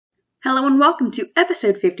Hello and welcome to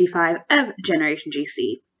episode 55 of Generation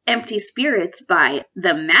GC, Empty Spirits by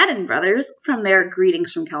the Madden Brothers from their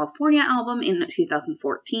Greetings from California album in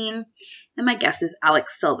 2014. And my guest is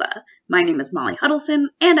Alex Silva. My name is Molly Hudelson,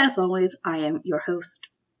 and as always, I am your host.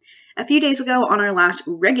 A few days ago on our last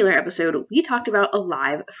regular episode, we talked about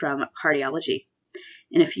Alive from Cardiology.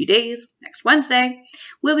 In a few days, next Wednesday,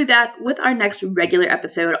 we'll be back with our next regular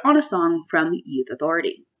episode on a song from Youth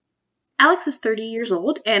Authority. Alex is 30 years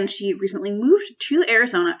old, and she recently moved to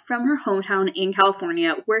Arizona from her hometown in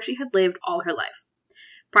California, where she had lived all her life.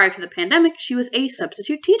 Prior to the pandemic, she was a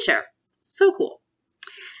substitute teacher. So cool.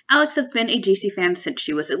 Alex has been a GC fan since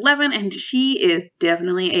she was 11, and she is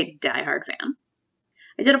definitely a diehard fan.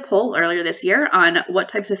 I did a poll earlier this year on what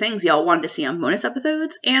types of things y'all wanted to see on bonus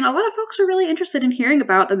episodes, and a lot of folks were really interested in hearing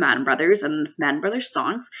about the Madden Brothers and Madden Brothers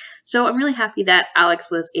songs, so I'm really happy that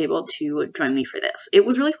Alex was able to join me for this. It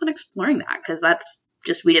was really fun exploring that, because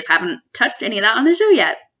we just haven't touched any of that on the show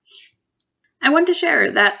yet. I wanted to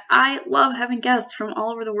share that I love having guests from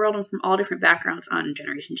all over the world and from all different backgrounds on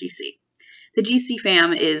Generation GC. The GC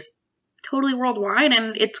fam is totally worldwide,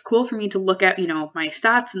 and it's cool for me to look at, my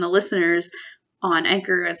stats and the listeners on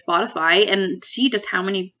Anchor and Spotify and see just how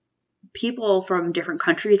many people from different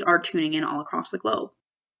countries are tuning in all across the globe.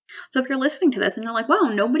 So if you're listening to this and you're like, wow,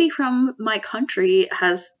 nobody from my country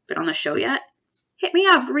has been on the show yet, hit me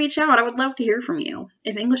up, reach out. I would love to hear from you.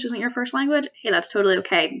 If English isn't your first language, hey, that's totally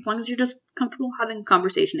okay. As long as you're just comfortable having a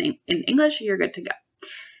conversation in English, you're good to go.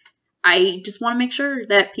 I just want to make sure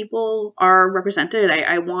that people are represented.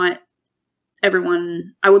 I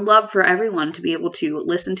would love for everyone to be able to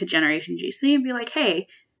listen to Generation GC and be like, hey,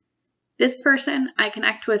 this person I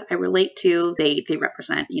connect with, I relate to, they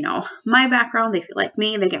represent, my background, they feel like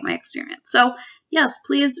me, they get my experience. So yes,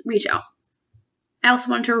 please reach out. I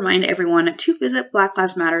also want to remind everyone to visit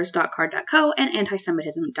blacklivesmatters.card.co and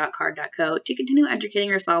antisemitism.card.co to continue educating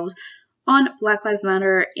yourselves on Black Lives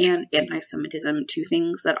Matter and anti-Semitism, two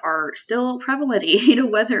things that are still prevalent.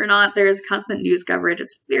 Whether or not there is constant news coverage,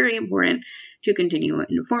 it's very important to continue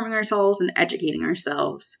informing ourselves and educating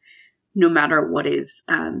ourselves, no matter what is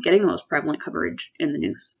getting the most prevalent coverage in the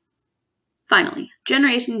news. Finally,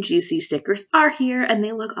 Generation GC stickers are here, and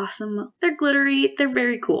they look awesome. They're glittery. They're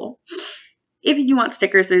very cool. If you want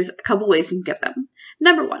stickers, there's a couple ways you can get them.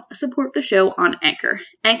 Number one, support the show on Anchor.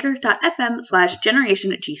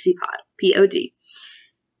 Anchor.fm/GenerationGCPod. P-O-D.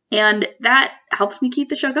 And that helps me keep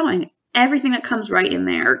the show going. Everything that comes right in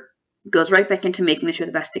there goes right back into making the show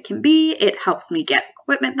the best it can be. It helps me get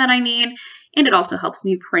equipment that I need, and it also helps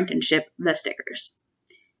me print and ship the stickers.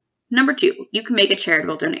 Number two, you can make a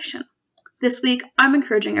charitable donation. This week, I'm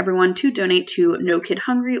encouraging everyone to donate to No Kid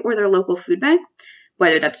Hungry or their local food bank,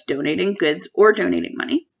 whether that's donating goods or donating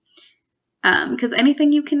money. Because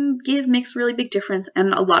anything you can give makes a really big difference,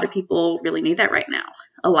 and a lot of people really need that right now.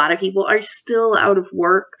 A lot of people are still out of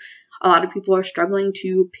work. A lot of people are struggling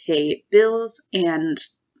to pay bills and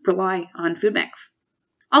rely on food banks.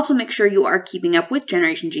 Also, make sure you are keeping up with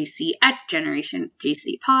Generation GC at Generation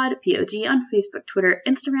GC Pod, P-O-D, on Facebook, Twitter,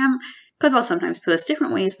 Instagram, because I'll sometimes post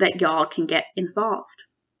different ways that y'all can get involved.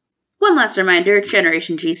 One last reminder,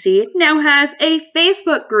 Generation GC now has a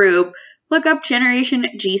Facebook group. Look up Generation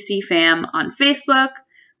GC Fam on Facebook.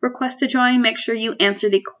 Request to join. Make sure you answer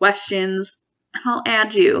the questions, and I'll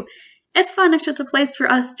add you. It's fun. It's just a place for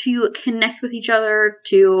us to connect with each other,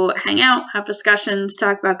 to hang out, have discussions,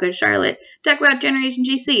 talk about Good Charlotte, talk about Generation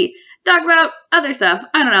GC, talk about other stuff.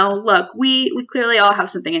 I don't know. Look, we clearly all have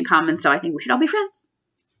something in common, so I think we should all be friends.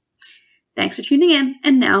 Thanks for tuning in,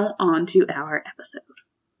 and now on to our episode.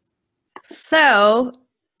 So,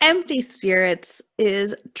 Empty Spirits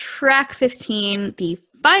is track 15, the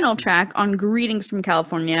final track on Greetings from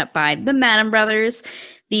California by the Madden Brothers,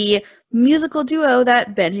 the musical duo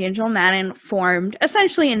that Benji and Joel Madden formed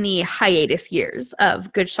essentially in the hiatus years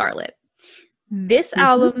of Good Charlotte. This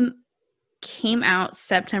album came out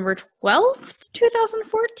September 12th,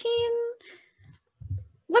 2014.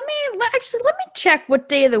 Let me check what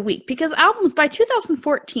day of the week, because albums by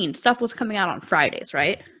 2014, stuff was coming out on Fridays,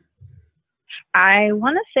 right? I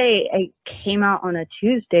want to say it came out on a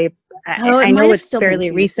Tuesday. I know it's fairly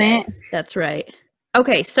recent. That's right.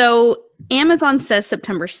 Okay, so Amazon says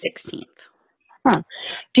September 16th. Huh.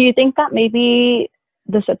 Do you think that maybe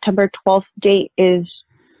the September 12th date is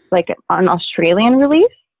like an Australian release?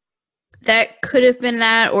 That could have been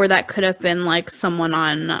that, or that could have been like someone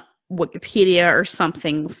on Wikipedia or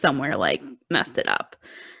something somewhere like messed it up.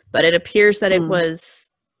 But it appears that it was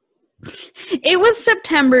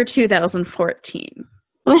September 2014.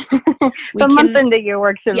 The month and the year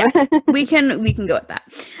works. Yeah, we can go with that.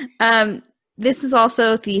 This is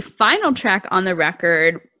also the final track on the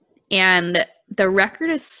record. and the record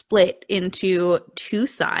is split into two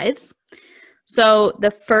sides. So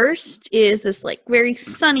the first is this like very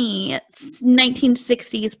sunny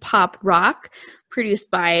 1960s pop rock produced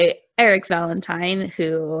by Eric Valentine,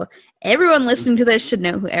 who everyone listening to this should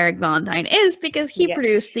know who Eric Valentine is because he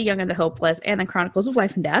produced The Young and the Hopeless and The Chronicles of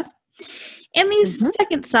Life and Death. And the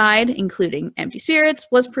second side, including Empty Spirits,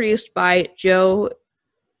 was produced by Joe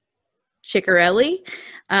Ciccarelli.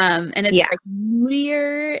 And it's like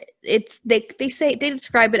moodier. It's they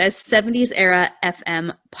describe it as 70s era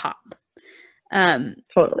FM pop.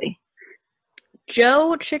 Totally.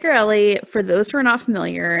 Joe Ciccarelli, for those who are not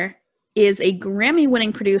familiar, is a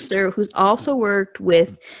Grammy-winning producer who's also worked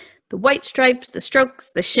with the White Stripes, the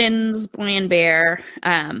Strokes, the Shins, Boy and Bear.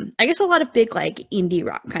 I guess a lot of big like indie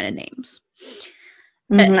rock kind of names.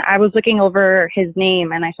 I was looking over his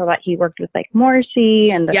name and I saw that he worked with like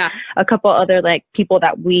Morrissey and a couple other like people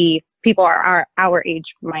that people our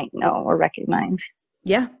age might know or recognize.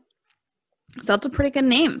 Yeah. That's a pretty good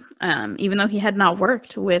name, even though he had not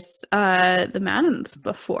worked with the Maddens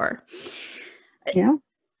before. Yeah.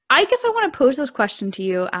 I guess I want to pose this question to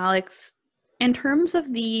you, Alex. In terms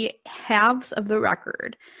of the halves of the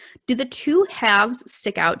record, do the two halves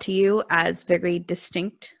stick out to you as very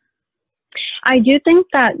distinct? I do think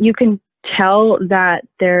that you can tell that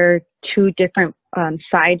there are two different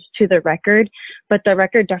sides to the record, but the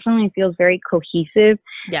record definitely feels very cohesive.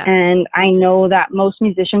 Yeah. And I know that most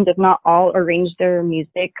musicians, if not all, arrange their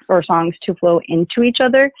music or songs to flow into each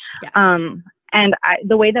other. Yes. And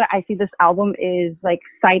the way that I see this album is like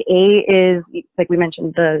side A is, like we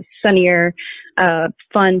mentioned, the sunnier,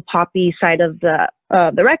 fun, poppy side of the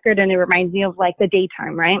record. And it reminds me of like the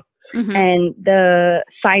daytime, right? And the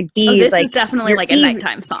side B is like, definitely like a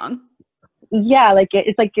nighttime song. Yeah, like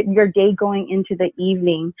it's like your day going into the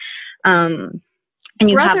evening. And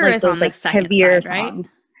you Brother have like is those on like the second heavier side, right? songs.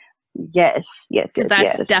 Yes. Because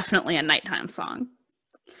that's definitely a nighttime song.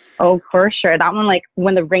 Oh, for sure. That one, like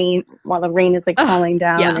while the rain is like falling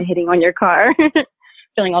down and hitting on your car,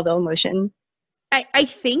 feeling all the emotions. I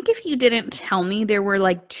think if you didn't tell me there were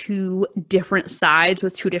like two different sides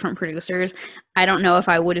with two different producers, I don't know if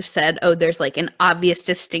I would have said, oh, there's like an obvious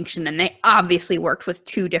distinction and they obviously worked with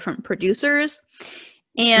two different producers.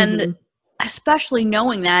 And especially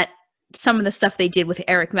knowing that some of the stuff they did with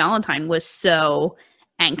Eric Valentine was so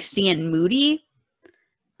angsty and moody,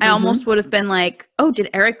 I almost would have been like, oh, did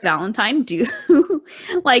Eric Valentine do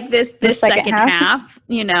like this second half,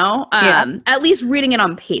 you know? At least reading it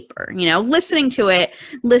on paper, you know, listening to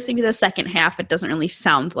the second half, it doesn't really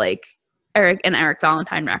sound like an Eric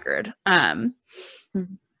Valentine record. But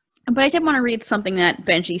I did want to read something that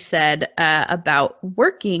Benji said about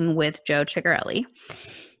working with Joe Ciccarelli.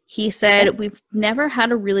 He said, we've never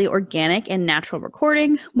had a really organic and natural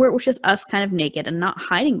recording where it was just us kind of naked and not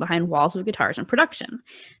hiding behind walls of guitars and production.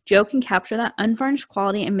 Joe can capture that unvarnished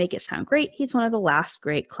quality and make it sound great. He's one of the last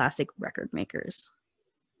great classic record makers.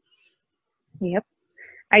 Yep.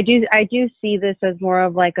 I do see this as more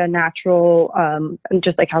of like a natural,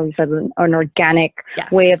 just like how you said, an organic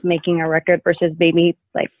way of making a record versus maybe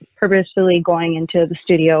like purposefully going into the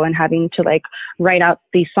studio and having to like write out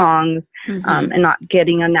these songs and not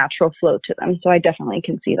getting a natural flow to them. So I definitely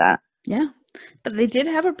can see that. Yeah. But they did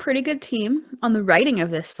have a pretty good team on the writing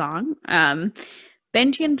of this song.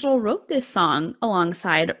 Benji and Joel wrote this song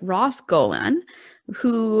alongside Ross Golan,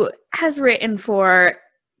 who has written for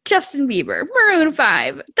Justin Bieber, Maroon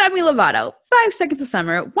 5, Demi Lovato, 5 Seconds of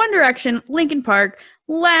Summer, One Direction, Linkin Park,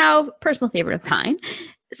 Lauv, personal favorite of mine,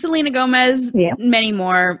 Selena Gomez, many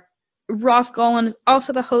more. Ross Golan is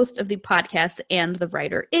also the host of the podcast and the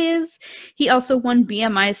writer is. He also won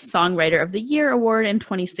BMI's Songwriter of the Year award in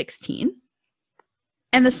 2016.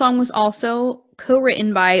 And the song was also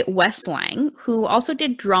co-written by Wes Lang, who also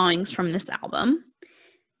did drawings from this album.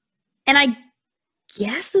 And I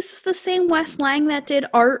guess this is the same Wes Lang that did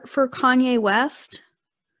art for Kanye West.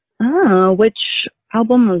 Oh, which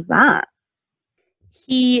album was that?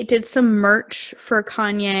 He did some merch for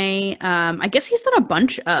Kanye. I guess he's done a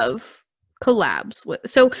bunch of collabs with.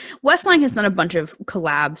 So Wes Lang has done a bunch of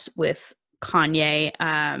collabs with Kanye,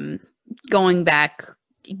 going back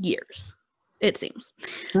years, it seems.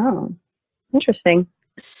 Oh, interesting.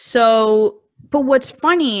 So. But what's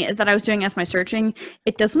funny that I was doing as my searching,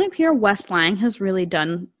 it doesn't appear Wes Lang has really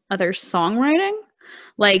done other songwriting.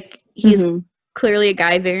 Like, he's clearly a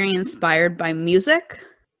guy very inspired by music,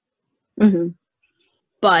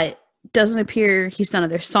 but doesn't appear he's done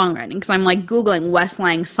other songwriting. Because I'm, like, Googling Wes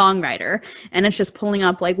Lang songwriter, and it's just pulling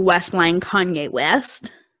up, like, Wes Lang Kanye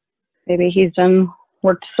West. Maybe he's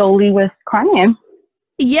worked solely with Kanye.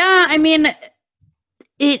 Yeah, I mean,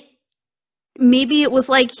 maybe it was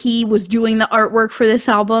like he was doing the artwork for this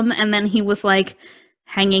album and then he was like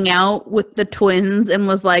hanging out with the twins and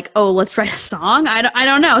was like, oh, let's write a song. I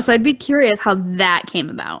don't know. So I'd be curious how that came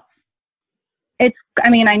about.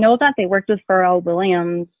 I know that they worked with Pharrell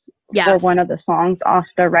Williams for one of the songs off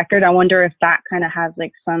the record. I wonder if that kind of has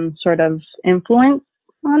like some sort of influence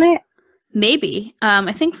on it. Maybe.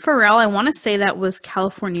 I think Pharrell, I want to say that was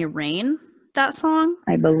California Rain, that song.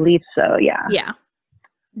 I believe so, yeah. Yeah.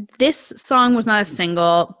 This song was not a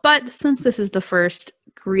single, but since this is the first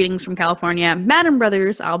Greetings from California Madden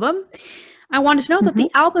Brothers album, I wanted to know that the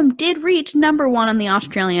album did reach number 1 on the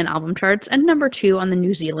Australian album charts and number 2 on the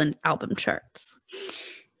New Zealand album charts.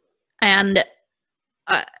 And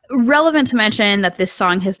relevant to mention that this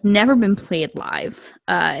song has never been played live.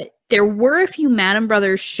 There were a few Madden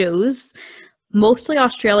Brothers shows, mostly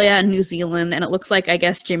Australia and New Zealand, and it looks like, I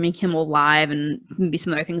guess, Jimmy Kimmel Live and maybe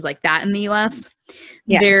some other things like that in the U.S.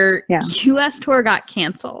 Their U.S. tour got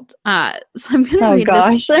canceled. So I'm going to read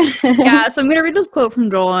this. So I'm going to read this quote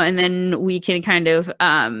from Joel, and then we can kind of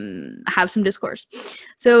have some discourse.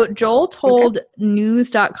 So Joel told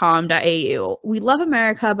news.com.au, "We love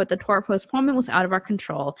America, but the tour postponement was out of our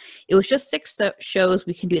control. It was just 6 shows.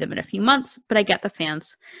 We can do them in a few months, but I get the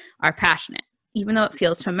fans are passionate. Even though it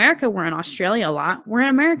feels to America we're in Australia a lot, we're in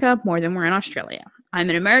America more than we're in Australia. I'm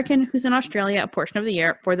an American who's in Australia a portion of the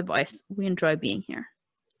year for the voice. We enjoy being here."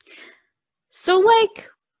 So, like,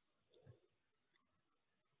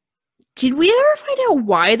 did we ever find out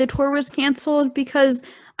why the tour was canceled? Because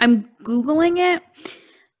I'm Googling it,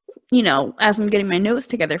 as I'm getting my notes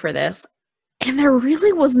together for this, and there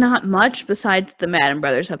really was not much besides the Madden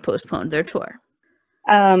Brothers have postponed their tour.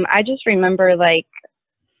 I just remember, like,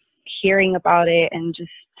 hearing about it and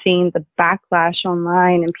just seeing the backlash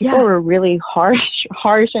online, and people were really harsh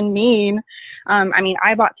and mean.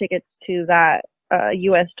 I bought tickets to that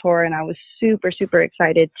U.S. tour, and I was super, super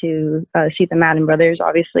excited to see the Madden Brothers,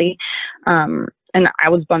 obviously. And I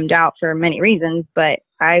was bummed out for many reasons, but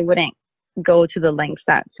I wouldn't go to the lengths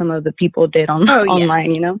that some of the people did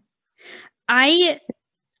online, I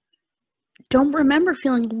don't remember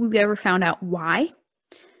feeling we ever found out why.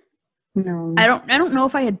 No. I don't know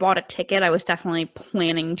if I had bought a ticket. I was definitely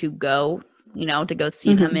planning to go, to go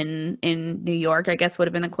see them in New York, I guess would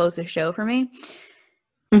have been the closest show for me.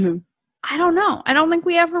 I don't know. I don't think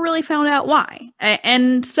we ever really found out why.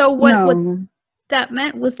 And so what that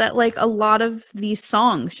meant was that, like, a lot of these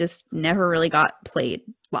songs just never really got played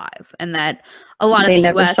live, and that a lot of the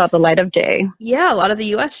never U.S. saw the light of day. Yeah, a lot of the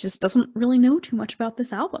U.S. just doesn't really know too much about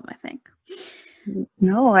this album, I think.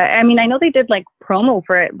 No, I know they did like promo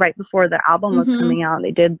for it right before the album was coming out. They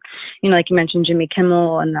did, like you mentioned, Jimmy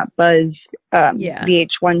Kimmel and that Buzz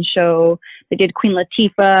VH1 show. They did Queen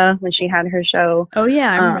Latifah when she had her show. Oh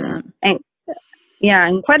yeah, I remember that.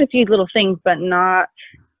 And quite a few little things, but not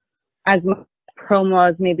as much promo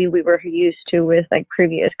as maybe we were used to with like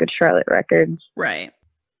previous Good Charlotte records. Right.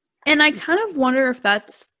 And I kind of wonder if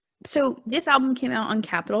that's so. This album came out on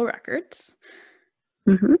Capitol Records.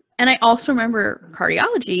 And I also remember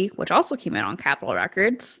Cardiology, which also came out on Capitol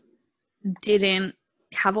Records, didn't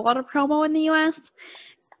have a lot of promo in the US.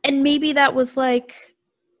 And maybe that was like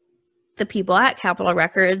the people at Capitol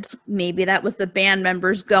Records, maybe that was the band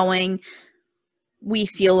members going, we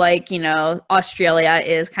feel like, Australia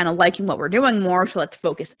is kind of liking what we're doing more, so let's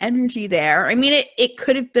focus energy there. I mean, it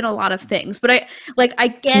could have been a lot of things, but I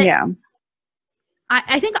get,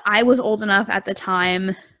 I think I was old enough at the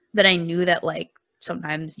time that I knew that, like,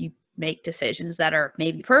 sometimes you make decisions that are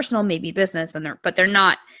maybe personal, maybe business, but they're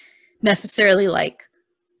not necessarily like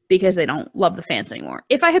because they don't love the fans anymore.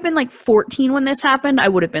 If I had been like 14 when this happened, I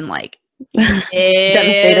would have been like,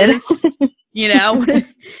 devastated,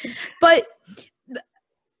 But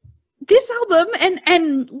this album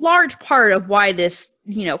and large part of why this,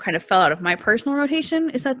 kind of fell out of my personal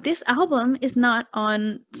rotation is that this album is not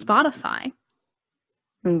on Spotify.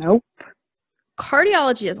 Nope.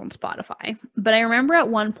 Cardiology is on Spotify, but I remember at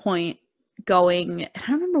one point going, I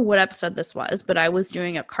don't remember what episode this was, but I was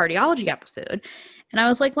doing a cardiology episode, and I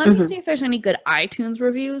was like, let me see if there's any good iTunes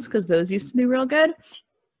reviews, because those used to be real good.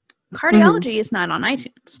 Cardiology is not on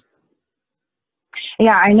iTunes.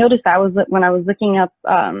 Yeah, I noticed that was when I was looking up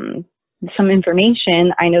some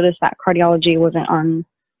information. I noticed that Cardiology wasn't on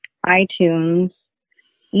iTunes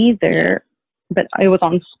either. But it was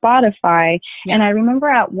on Spotify. Yeah. And I remember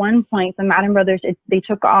at one point, the Madden Brothers, they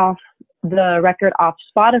took off the record off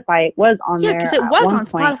Spotify. It was on there. Yeah, because it was on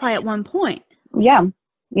Spotify at one point. Yeah.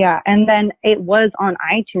 Yeah. And then it was on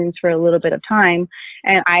iTunes for a little bit of time.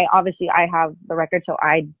 And I have the record, so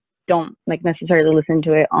I don't like necessarily listen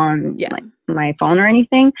to it on like my phone or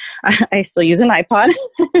anything. I still use an iPod.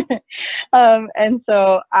 And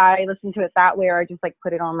so I listen to it that way, or I just like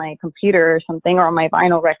put it on my computer or something, or on my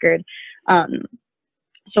vinyl record.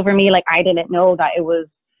 So for me, like, I didn't know that it was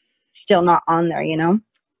still not on there, you know?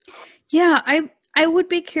 Yeah, I would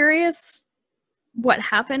be curious what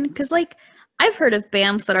happened, because like I've heard of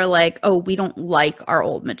bands that are like, oh, we don't like our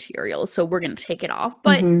old material, so we're going to take it off.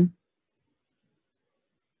 But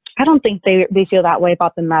I don't think they feel that way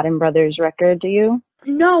about the Madden Brothers record, do you?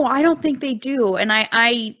 No, I don't think they do. And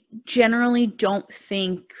I generally don't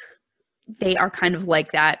think they are kind of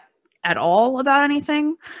like that at all about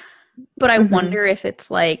anything. But I wonder if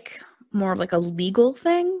it's like more of like a legal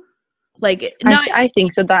thing. Like, not, I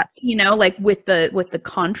think so, that, you know, like with the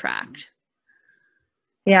contract.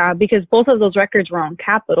 Yeah, because both of those records were on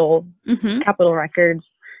Capitol Records,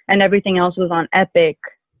 and everything else was on Epic,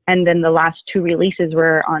 and then the last two releases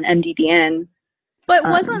were on MDDN. But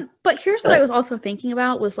but here's what I was also thinking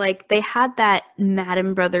about was like they had that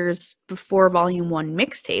Madden Brothers Before Volume 1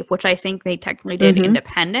 mixtape, which I think they technically did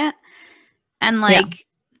independent, and like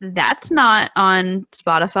that's not on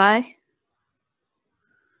Spotify.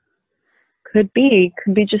 Could be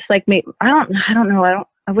just like maybe I don't know.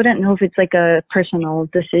 I wouldn't know if it's like a personal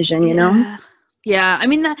decision, you know? Yeah. I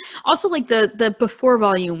mean, that also like the Before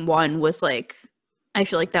Volume 1 was like, I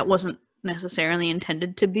feel like that wasn't necessarily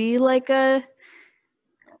intended to be like a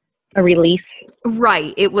release.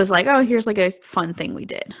 Right. It was like, oh, here's like a fun thing we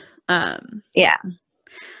did. I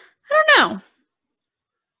don't know.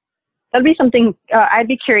 That'd be something I'd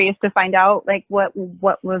be curious to find out, like what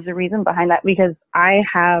was the reason behind that, because I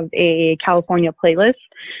have a California playlist,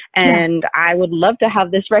 and I would love to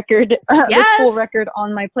have this record, this full record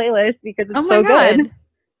on my playlist, because it's so good.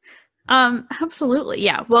 Absolutely,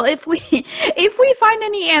 yeah. Well, if we find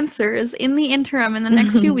any answers in the interim in the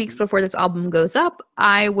next few weeks before this album goes up,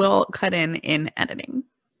 I will cut in editing.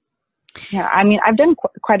 Yeah, I mean, I've done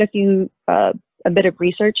quite a bit of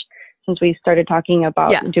research since we started talking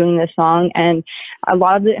about doing this song, and a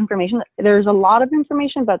lot of the information, there's a lot of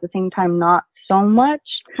information, but at the same time, not so much.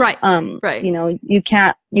 Right. Right. You know, you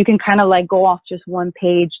can kind of like go off just 1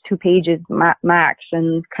 page, 2 pages max,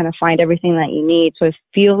 and kind of find everything that you need. So I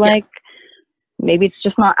feel like maybe it's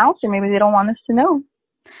just not out there. Maybe they don't want us to know.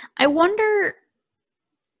 I wonder.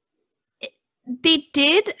 They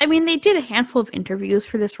did a handful of interviews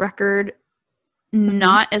for this record.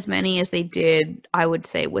 Not as many as they did, I would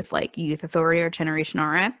say, with like Youth Authority or Generation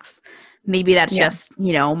RX. Maybe that's just,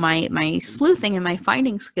 you know, my sleuthing and my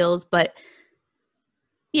finding skills, but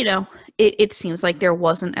you know, it seems like there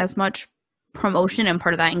wasn't as much promotion, and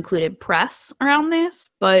part of that included press around this.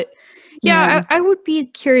 But I would be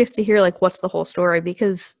curious to hear like what's the whole story,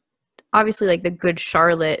 because obviously like the Good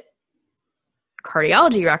Charlotte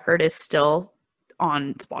cardiology record is still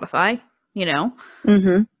on Spotify, you know?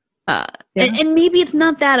 And maybe it's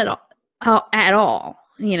not that at all,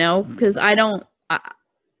 you know, because I don't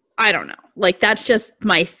know. Like, that's just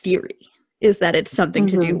my theory, is that it's something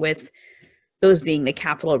to do with those being the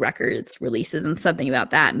Capitol Records releases, and something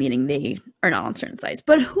about that, meaning they are not on certain sites.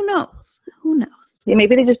 But who knows? Who knows? Yeah,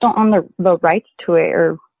 maybe they just don't own the rights to it,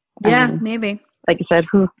 or maybe. Like you said,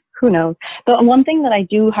 who knows? But one thing that I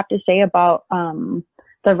do have to say about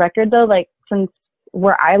the record, though, like, since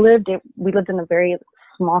where I lived, we lived in a very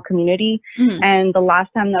small community, and the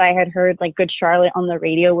last time that I had heard like Good Charlotte on the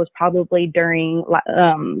radio was probably during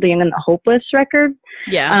the Young and the Hopeless record.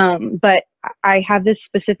 But I have this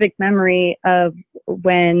specific memory of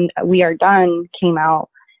when We Are Done came out,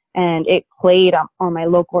 and it played on my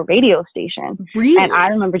local radio station. Really? And I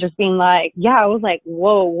remember just being like, I was like,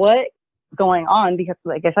 whoa, what's going on? Because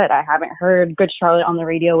like I said, I haven't heard Good Charlotte on the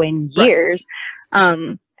radio in years.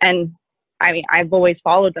 And I mean, I've always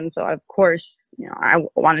followed them, so of course, you know, I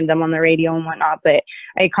wanted them on the radio and whatnot, but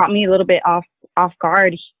it caught me a little bit off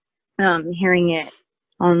guard hearing it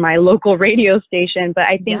on my local radio station. But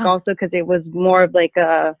I think also because it was more of like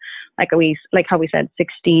how we said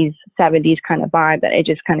 60s, 70s kind of vibe, that it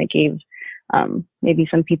just kind of gave maybe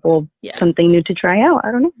some people something new to try out.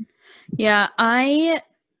 I don't know. Yeah, I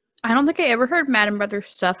don't think I ever heard Madden Brothers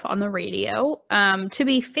stuff on the radio. To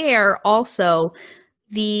be fair, also,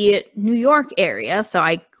 the New York area, so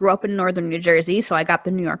I grew up in northern New Jersey, so I got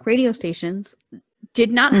the New York radio stations,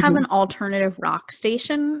 did not have an alternative rock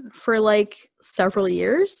station for like several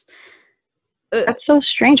years. That's so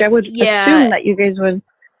strange. I would assume that you guys would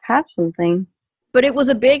have something. But it was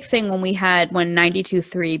a big thing when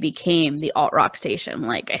 92.3 became the alt rock station,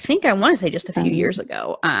 like I want to say just a few years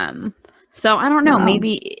ago. So I don't know,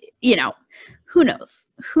 maybe, you know, who knows?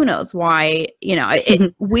 Who knows why,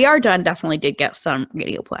 We Are Done definitely did get some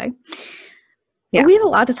radio play. Yeah. We have a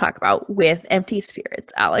lot to talk about with Empty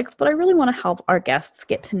Spirits, Alex, but I really want to help our guests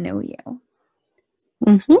get to know you.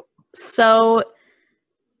 Mm-hmm. So,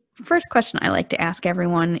 first question I like to ask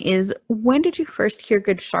everyone is, when did you first hear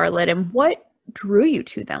Good Charlotte, and what drew you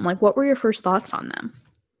to them? Like, what were your first thoughts on them?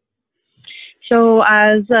 So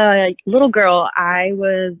as a little girl, I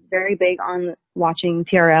was very big on watching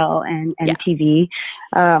TRL and MTV.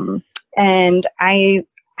 And I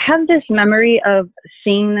have this memory of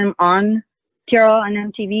seeing them on TRL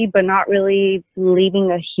and MTV, but not really leaving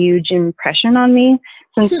a huge impression on me,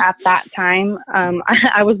 since at that time,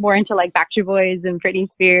 I was more into like Backstreet Boys and Britney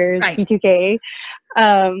Spears, right. B2K.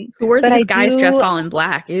 Who were these guys dressed all in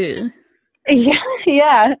black? Ew.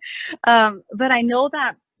 Yeah. But I know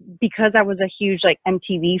that because I was a huge like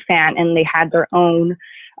MTV fan, and they had their own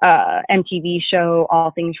MTV show, All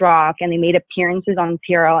Things Rock, and they made appearances on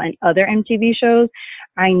TRL and other MTV shows,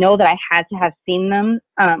 I know that I had to have seen them.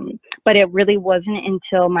 But it really wasn't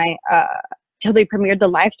until till they premiered the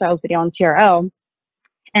Lifestyles video on TRL.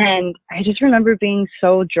 And I just remember being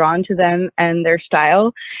so drawn to them and their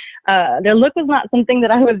style. Their look was not something that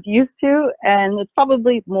I was used to, and it's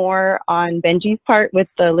probably more on Benji's part with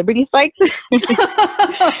the Liberty spikes.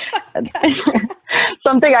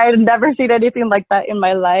 Something I had never seen anything like that in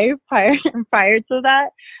my life prior to that.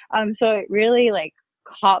 So it really like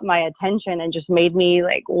caught my attention and just made me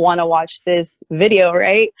like want to watch this video,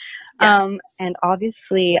 right? Yes. And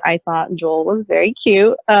obviously I thought Joel was very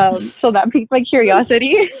cute. So that piqued my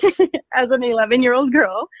curiosity as an 11-year-old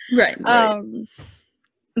girl. Right.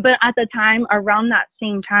 But at the time, around that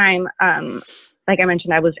same time, like I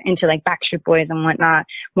mentioned, I was into like Backstreet Boys and whatnot,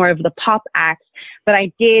 more of the pop acts. But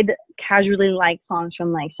I did casually like songs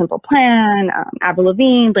from like Simple Plan, Avril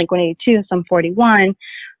Lavigne, Blink-182, Sum 41.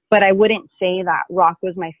 But I wouldn't say that rock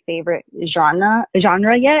was my favorite genre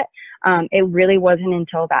yet. It really wasn't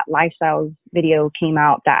until that Lifestyles video came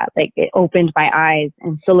out that like it opened my eyes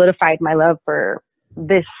and solidified my love for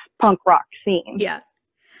this punk rock scene. Yeah.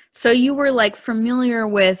 So you were like familiar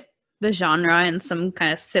with the genre and some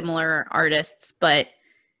kind of similar artists, but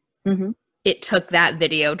it took that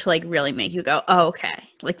video to like really make you go, oh, okay,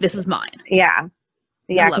 like this is mine. Yeah.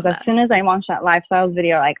 Yeah, because as soon as I watched that Lifestyles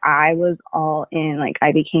video, like I was all in. Like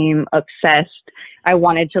I became obsessed. I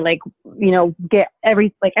wanted to like, get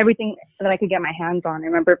everything that I could get my hands on. I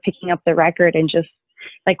remember picking up the record and just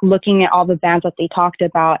like looking at all the bands that they talked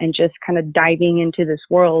about and just kind of diving into this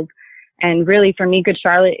world. And really, for me, Good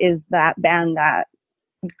Charlotte is that band that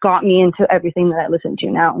got me into everything that I listen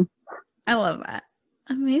to now. I love that.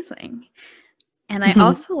 Amazing. And I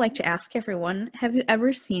also like to ask everyone, have you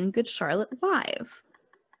ever seen Good Charlotte live?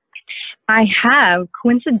 I have.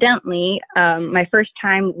 Coincidentally, my first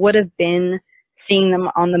time would have been seeing them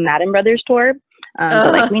on the Madden Brothers tour.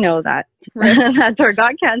 But like we know that that tour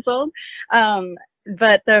got canceled.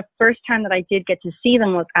 But the first time that I did get to see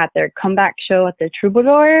them was at their comeback show at the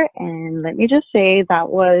Troubadour. And let me just say that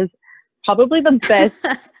was probably the best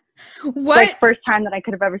first time that I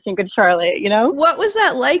could have ever seen Good Charlotte, What was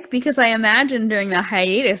that like? Because I imagine during the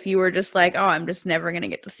hiatus, you were just like, oh, I'm just never going to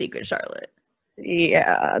get to see Good Charlotte.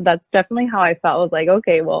 Yeah, that's definitely how I felt. I was like,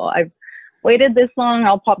 okay, well, I've waited this long.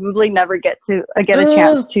 I'll probably never get a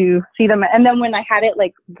chance to see them. And then when I had it,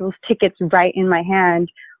 like those tickets right in my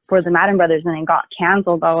hand for the Madden Brothers and it got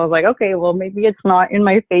canceled, I was like, okay, well, maybe it's not in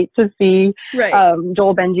my fate to see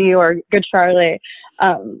Joel, Benji, or Good Charlotte.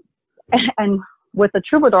 And with the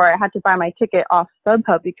Troubadour, I had to buy my ticket off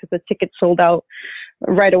StubHub because the ticket sold out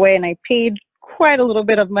right away, and I paid quite a little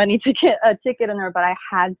bit of money to get a ticket in there, but I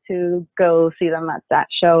had to go see them at that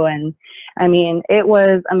show. And I mean, it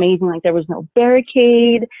was amazing. Like there was no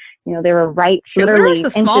barricade, they were literally a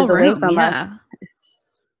small room, from us.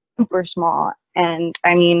 Super small. And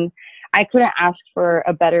I mean, I couldn't ask for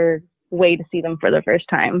a better way to see them for the first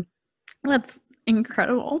time. That's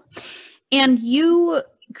incredible. And you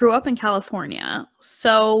grew up in California.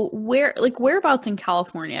 So whereabouts in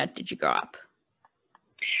California did you grow up?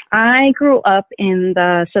 I grew up in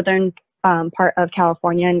the southern part of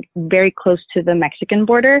California, and very close to the Mexican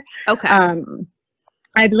border. Okay.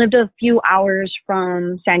 I've lived a few hours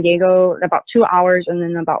from San Diego, about 2 hours, and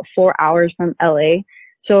then about 4 hours from LA.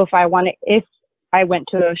 So if I went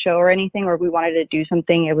to a show or anything, or we wanted to do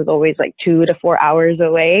something, it was always like 2 to 4 hours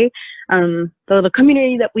away. So the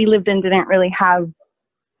community that we lived in didn't really have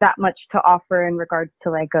that much to offer in regards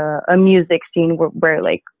to like a music scene where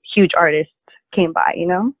like huge artists came by,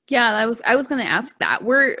 Yeah, I was going to ask that.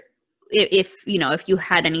 If you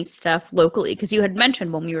had any stuff locally, because you had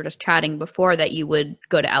mentioned when we were just chatting before that you would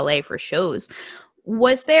go to LA for shows.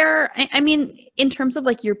 was there, I mean, in terms of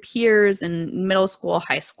like your peers in middle school,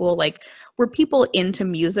 high school, like were people into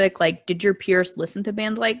music? Like, did your peers listen to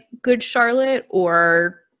bands like Good Charlotte,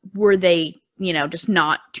 or were they, you know, just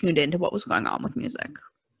not tuned into what was going on with music?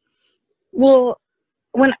 Well,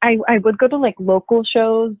 when I would go to like local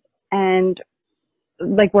shows, and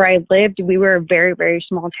like where I lived, we were a very, very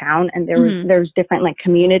small town, and there's different like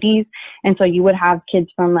communities. And so you would have kids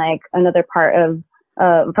from like another part of,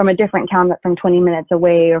 from a different town that's from 20 minutes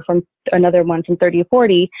away, or from another one from 30 or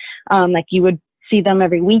 40. Like you would see them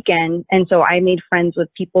every weekend. And so I made friends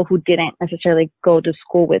with people who didn't necessarily go to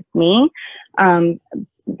school with me.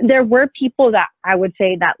 There were people that I would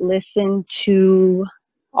say that listened to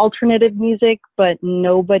alternative music, but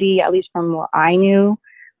nobody, at least from what I knew,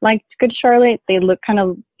 liked Good Charlotte. They looked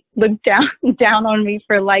down on me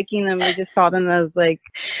for liking them. They just saw them as like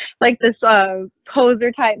this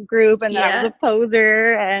poser type group, and that I was a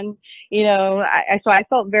poser. And you know, so I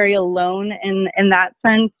felt very alone in that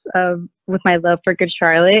sense of with my love for Good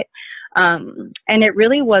Charlotte. And it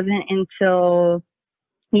really wasn't until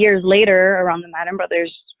years later, around the Madden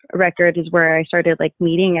Brothers record, is where I started like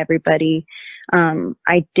meeting everybody.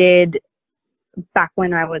 I did, back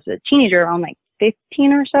when I was a teenager, around like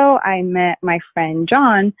 15 or so, I met my friend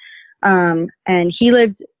John, and he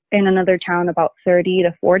lived in another town about 30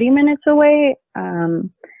 to 40 minutes away.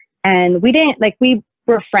 And we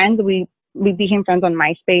were friends. We became friends on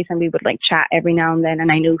MySpace, and we would like chat every now and then.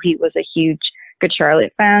 And I knew he was a huge Good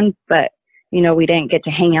Charlotte fan, but you know, we didn't get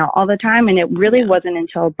to hang out all the time. And it really wasn't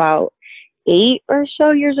until about 8 or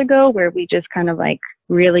so years ago where we just kind of like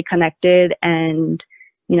really connected. And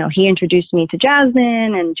you know, he introduced me to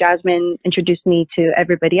Jasmine, and Jasmine introduced me to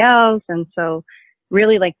everybody else. And so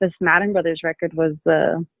really like this Madden Brothers record was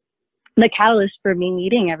the catalyst for me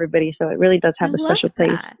meeting everybody. So it really does have a special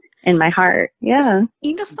place in my heart. Yeah.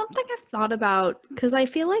 You know, something I've thought about, because I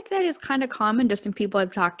feel like that is kind of common just in people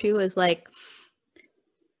I've talked to, is like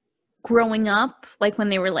growing up, like when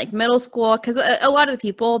they were like middle school, because a lot of the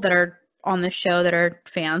people that are on the show that are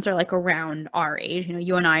fans are like around our age. You know,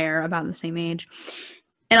 you and I are about the same age.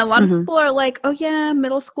 And a lot of people are like, oh yeah,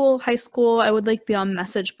 middle school, high school, I would like be on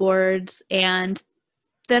message boards. And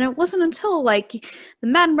then it wasn't until like the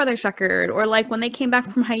Madden Brothers record, or like when they came back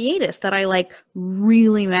from hiatus, that I like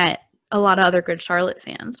really met a lot of other Good Charlotte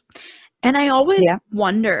fans. And I always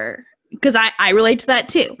wonder, because I relate to that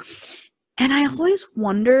too. And I always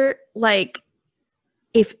wonder, like,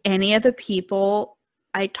 if any of the people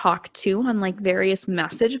I talked to on like various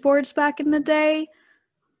message boards back in the day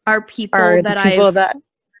are people that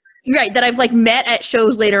I've like met at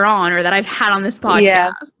shows later on, or that I've had on this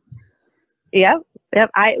podcast. Yep.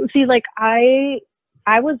 I see, like I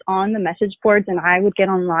was on the message boards, and I would get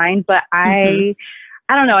online, but I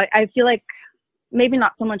don't know. I feel like maybe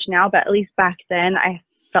not so much now, but at least back then I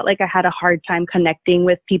felt like I had a hard time connecting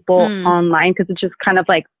with people online, because it's just kind of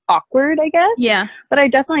like awkward, I guess. Yeah. But I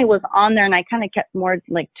definitely was on there, and I kind of kept more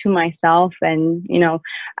like to myself, and you know,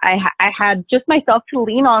 I had just myself to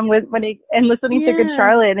lean on and listening to Good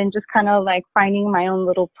Charlotte, and just kind of like finding my own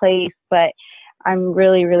little place. But I'm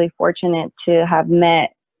really, really fortunate to have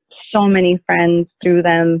met so many friends through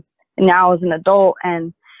them now as an adult.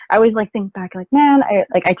 And I always like think back, like, man,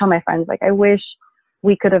 I tell my friends, like, I wish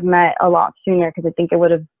we could have met a lot sooner, because I think it would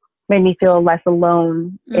have made me feel less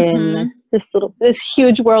alone in this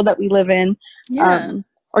huge world that we live in.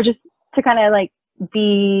 Or just to kind of like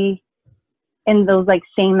be in those like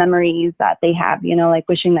same memories that they have, you know, like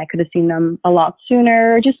wishing I could have seen them a lot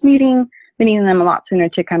sooner, or just meeting them a lot sooner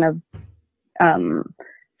to kind of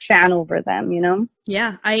fan over them, you know?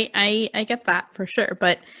 Yeah, I get that for sure.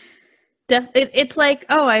 But it's like,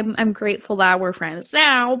 oh, I'm grateful that we're friends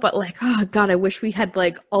now, but like, oh God, I wish we had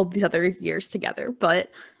like all these other years together.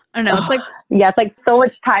 But I don't know, it's like, yeah, it's like so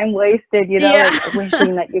much time wasted, you know, like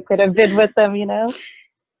wishing that you could have been with them, you know?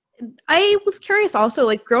 I was curious also,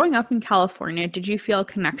 like growing up in California, did you feel a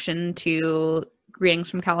connection to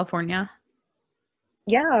Greetings from California?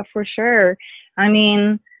 Yeah, for sure. I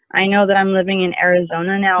mean, I know that I'm living in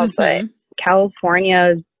Arizona now, but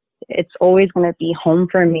California, it's always going to be home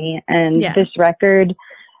for me. And this record,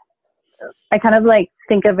 I kind of like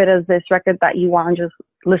think of it as this record that you want to just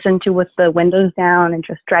listen to with the windows down, and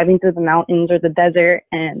just driving through the mountains or the desert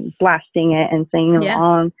and blasting it and singing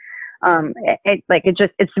along.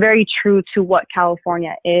 It's very true to what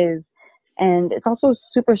California is. And it's also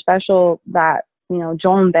super special that, you know,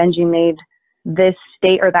 Joel and Benji made this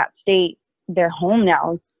state, or that state, their home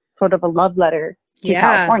now, sort of a love letter to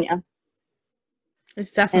California.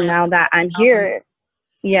 It's definitely. And now that I'm here,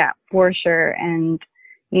 for sure. And,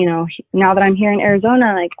 you know, now that I'm here in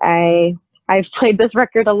Arizona, like I've played this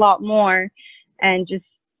record a lot more, and just,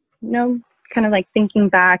 kind of like thinking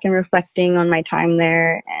back and reflecting on my time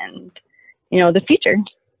there and, the future.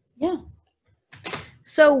 Yeah.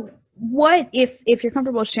 So what, if you're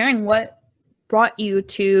comfortable sharing, what brought you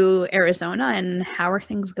to Arizona and how are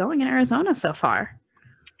things going in Arizona so far?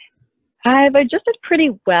 I've adjusted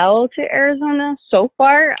pretty well to Arizona so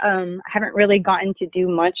far. I haven't really gotten to do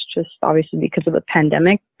much, just obviously because of the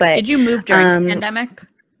pandemic. But did you move during the pandemic?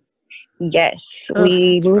 Yes,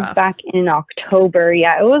 we moved back in October.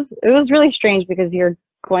 Yeah, it was really strange because you're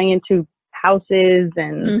going into houses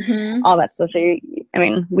and all that stuff. So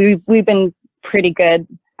we've been pretty good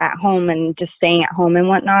at home and just staying at home and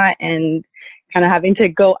whatnot, and kind of having to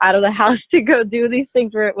go out of the house to go do these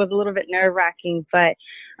things where it was a little bit nerve-wracking. But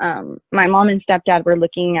my mom and stepdad were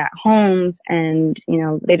looking at homes, and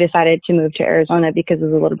they decided to move to Arizona because it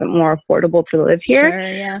was a little bit more affordable to live here.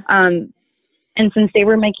 Sure, yeah. And since they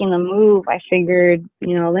were making the move, I figured,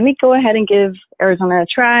 let me go ahead and give Arizona a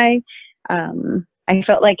try. I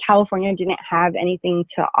felt like California didn't have anything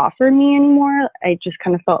to offer me anymore. I just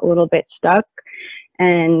kind of felt a little bit stuck.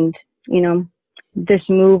 And, this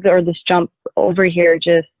move or this jump over here,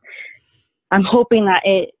 I'm hoping that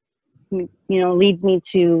it, leads me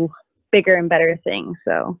to bigger and better things.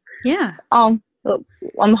 So, yeah. I'm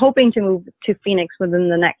hoping to move to Phoenix within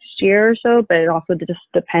the next year or so, but it also just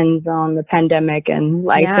depends on the pandemic and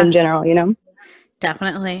life in general,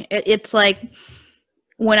 Definitely. It's like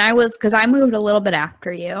when because I moved a little bit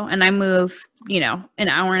after you, and I moved, an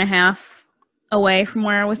hour and a half away from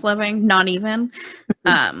where I was living, not even.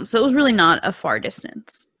 So it was really not a far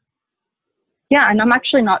distance. Yeah, and I'm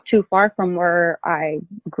actually not too far from where I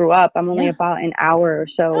grew up. I'm only about an hour or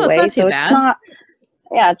so away. It's not too bad.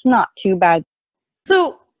 It's not too bad.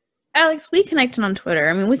 So, Alex, we connected on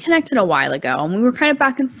Twitter. We connected a while ago, and we were kind of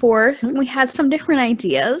back and forth, and we had some different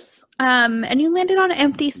ideas, and you landed on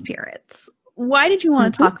Empty Spirits. Why did you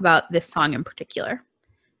want to talk about this song in particular?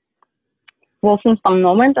 Well, since the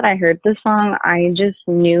moment that I heard this song, I just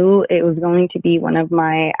knew it was going to be one of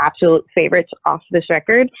my absolute favorites off this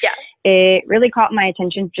record. Yeah. It really caught my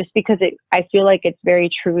attention just because I feel like it's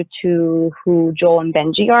very true to who Joel and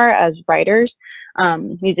Benji are as writers,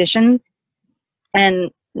 musicians.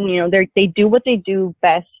 And, they do what they do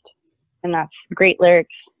best, and that's great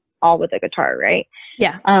lyrics, all with a guitar, right?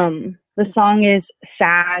 Yeah. The song is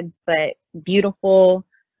sad, but beautiful.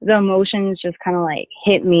 The emotions just kind of like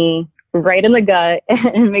hit me right in the gut,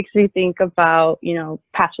 and it makes me think about,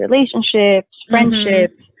 past relationships,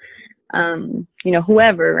 friendships,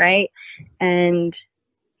 whoever, right? And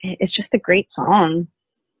it's just a great song.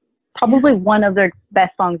 Probably one of their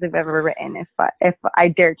best songs they've ever written, if I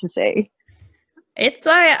dare to say. It's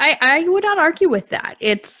I would not argue with that.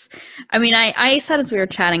 It's I said as we were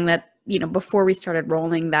chatting that, before we started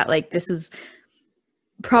rolling, that like this is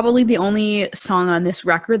probably the only song on this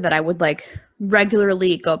record that I would like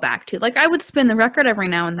regularly go back to. Like I would spin the record every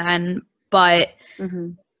now and then, but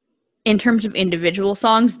in terms of individual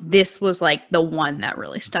songs, this was like the one that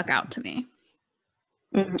really stuck out to me.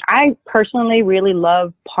 I personally really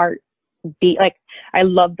love part B. Like I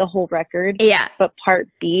love the whole record. Yeah. But part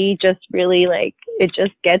B just really like, it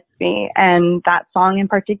just gets me. And that song in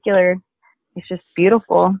particular, it's just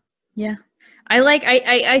beautiful. Yeah.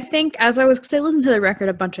 I think because I listened to the record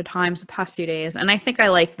a bunch of times the past 2 days, and I think I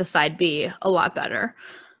like the side B a lot better.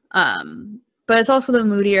 But it's also the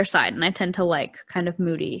moodier side, and I tend to like kind of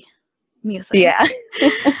moody music. Yeah.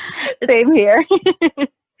 Same here.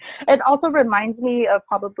 It also reminds me of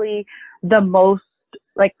probably the most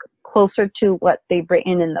like closer to what they've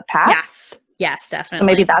written in the past. Yes, definitely. So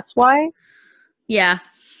maybe that's why. Yeah.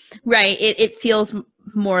 Right. It feels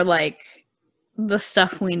more like the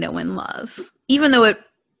stuff we know and love. Even though I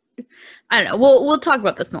don't know, we'll talk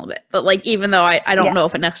about this in a little bit, but like even though I don't know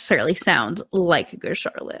if it necessarily sounds like a Good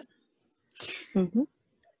Charlotte.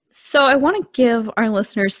 So I want to give our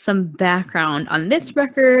listeners some background on this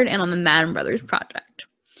record and on the Madden Brothers project.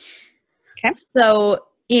 Okay. So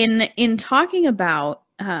in talking about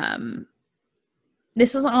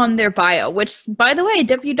this is on their bio, which by the way,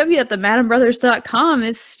 www.themaddenbrothers.com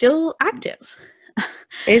is still active.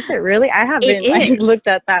 Is it really? I haven't looked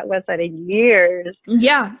at that website in years.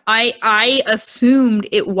 Yeah, I assumed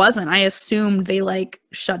it wasn't. I assumed they like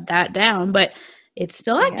shut that down, but it's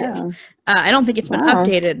still active. Yeah. I don't think it's been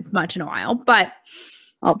updated much in a while, but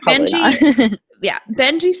Benji,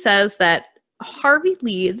 Benji says that Harvey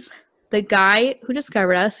Leeds, the guy who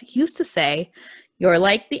discovered us, used to say, "You're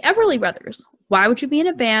like the Everly Brothers. Why would you be in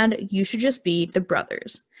a band? You should just be the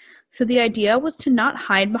Brothers." So the idea was to not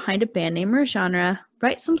hide behind a band name or a genre,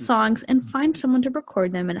 write some songs, and find someone to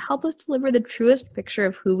record them and help us deliver the truest picture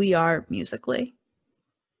of who we are musically.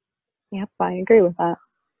 Yep, I agree with that.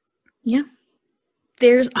 Yeah.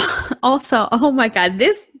 There's also, oh my God,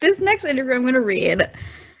 this next interview I'm going to read.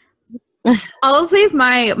 I'll save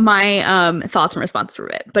my thoughts and responses for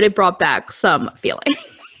it, but it brought back some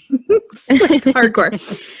feelings. Like hardcore.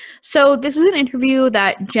 So this is an interview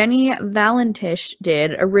that Jenny Valentish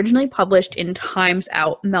did, originally published in Times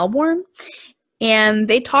Out Melbourne. And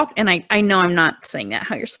they talked, and I know I'm not saying that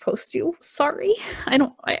how you're supposed to. Sorry.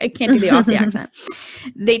 I can't do the Aussie accent.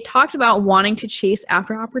 They talked about wanting to chase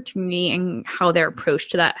after opportunity and how their approach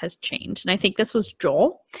to that has changed. And I think this was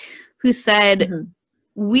Joel who said,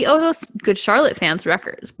 we owe those Good Charlotte fans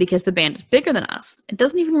records because the band is bigger than us. It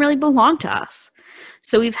doesn't even really belong to us.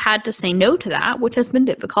 So we've had to say no to that, which has been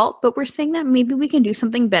difficult, but we're saying that maybe we can do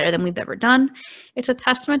something better than we've ever done. It's a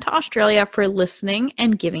testament to Australia for listening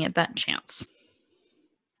and giving it that chance.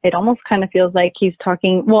 It almost kind of feels like he's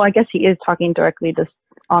talking, well, I guess he is talking directly to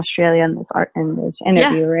Australia in this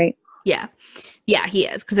interview, right? Yeah. Yeah, he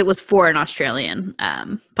is, because it was for an Australian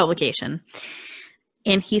publication.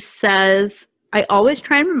 And he says, I always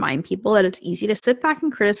try and remind people that it's easy to sit back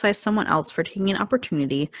and criticize someone else for taking an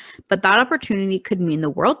opportunity, but that opportunity could mean the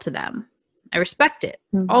world to them. I respect it,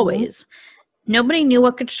 always. Nobody knew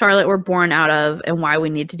what Good Charlotte were born out of and why we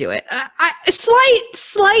need to do it.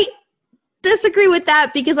 Slight disagree with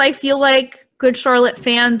that, because I feel like Good Charlotte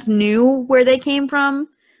fans knew where they came from,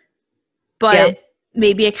 but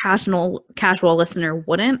maybe a casual listener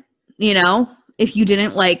wouldn't, you know, if you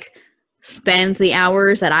didn't like spend the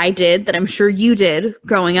hours that I did, that I'm sure you did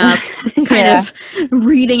growing up, kind of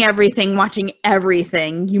reading everything, watching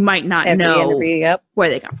everything, you might not know where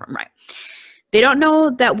they come from, right? They don't know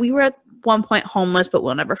that we were at one point homeless, but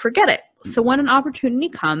we'll never forget it. So when an opportunity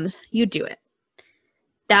comes, you do it.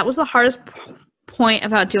 That was the hardest point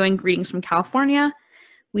about doing Greetings from California.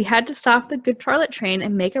 We had to stop the Good Charlotte train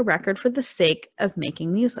and make a record for the sake of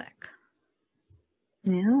making music.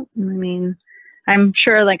 Yeah, I mean, I'm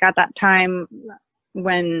sure like at that time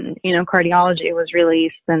when, you know, Cardiology was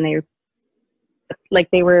released, and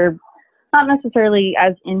they were not necessarily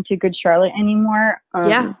as into Good Charlotte anymore.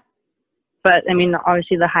 But I mean,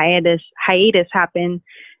 obviously the hiatus happened,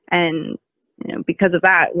 and you know, because of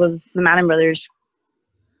that was the Madden Brothers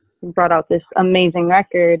brought out this amazing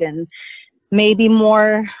record, and maybe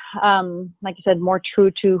more, like you said, more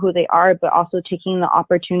true to who they are, but also taking the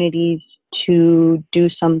opportunities to do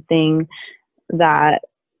something that,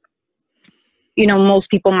 you know, most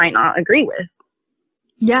people might not agree with.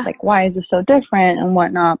 Yeah. Like, why is this so different and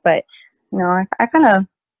whatnot? But, you know, I kind of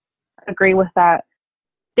agree with that.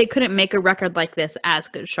 They couldn't make a record like this as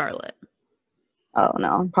Good Charlotte. Oh,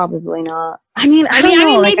 no, probably not. I mean,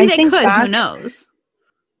 maybe they could. Who knows?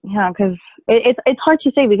 Yeah, because it's hard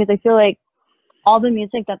to say, because I feel like all the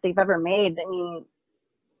music that they've ever made, I mean,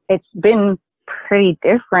 it's been pretty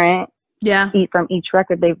different. Yeah. From each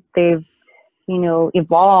record, they've you know,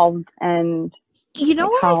 evolved, and you know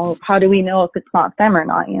like how do we know if it's not them or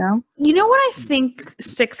not? You know. You know what I think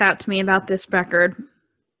sticks out to me about this record?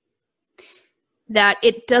 That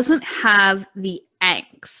it doesn't have the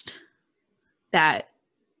angst that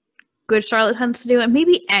Good Charlotte tends to do. And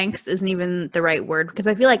maybe angst isn't even the right word, because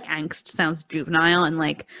I feel like angst sounds juvenile, and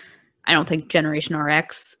like I don't think Generation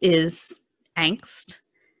RX is angst.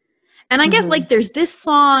 And I guess like there's this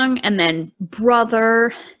song, and then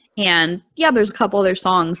Brother, and yeah, there's a couple other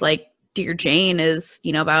songs like Dear Jane is,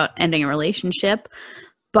 you know, about ending a relationship,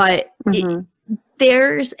 but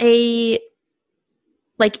there's a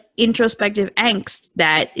like introspective angst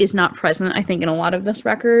that is not present, I think, in a lot of this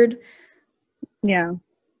record. Yeah.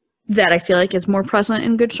 That I feel like is more present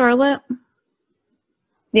in Good Charlotte.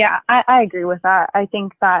 Yeah, I agree with that. I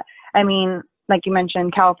think that, I mean, like you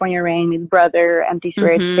mentioned, California Rain, Brother, Empty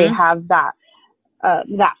Spirits, they have that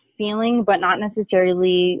feeling, but not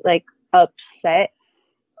necessarily like upset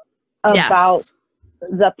about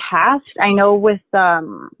the past. I know with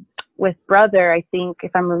Brother, I think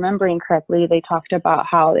if I'm remembering correctly, they talked about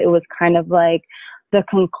how it was kind of like the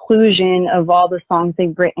conclusion of all the songs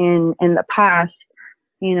they've written in the past,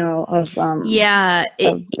 you know, of of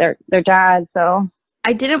their dad. So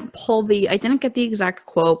I didn't get the exact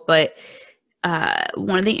quote, but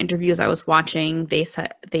one of the interviews I was watching, they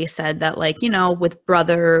said that, like, you know, with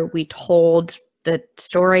Brother, we told the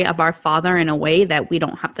story of our father in a way that we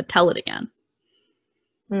don't have to tell it again.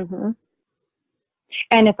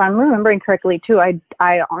 And if I'm remembering correctly too,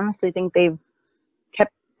 I honestly think they've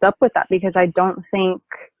kept up with that, because I don't think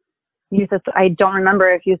I don't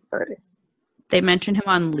remember if they mentioned him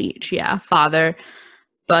on Leech, father,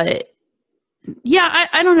 but yeah,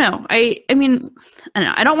 I don't know. I mean, I don't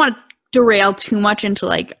know. I don't want to derail too much into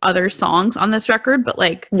like other songs on this record, but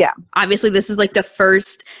like, obviously this is like the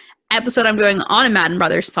first episode I'm doing on a Madden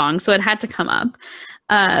Brothers song, so it had to come up.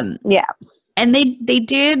 Yeah. And they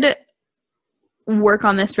did work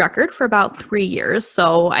on this record for about 3 years.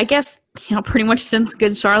 So I guess, pretty much since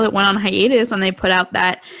Good Charlotte went on hiatus and they put out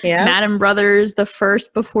that Madden Brothers, the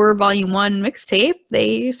first before Volume 1 mixtape,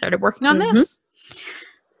 they started working on this.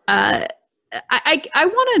 I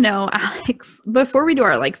want to know, Alex, before we do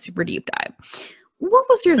our like super deep dive, what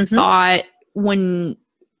was your thought when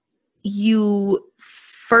you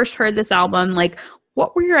first heard this album? Like,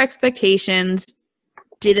 what were your expectations?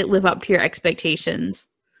 Did it live up to your expectations?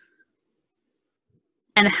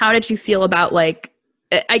 And how did you feel about, like,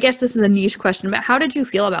 I guess this is a niche question, but how did you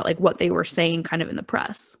feel about like what they were saying kind of in the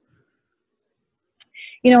press?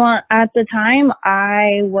 You know what? At the time,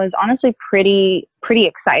 I was honestly pretty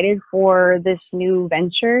excited for this new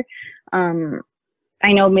venture.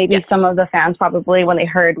 I know maybe some of the fans probably, when they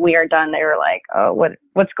heard We Are Done, they were like, "Oh,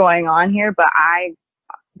 what's going on here?" But I,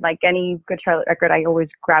 like any Good Charlotte record, I always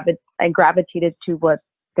gravitated to what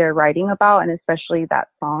they're writing about, and especially that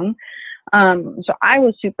song. So I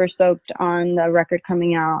was super stoked on the record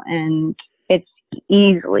coming out, and it's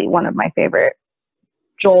easily one of my favorite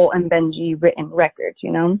Joel and Benji written records,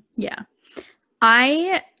 Yeah.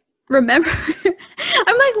 I remember,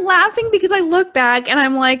 I'm like laughing because I look back and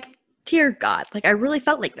I'm like, dear God, like I really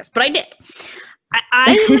felt like this, but I did.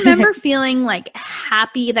 I remember feeling like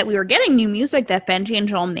happy that we were getting new music that Benji and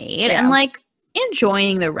Joel made and like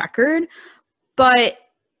enjoying the record. But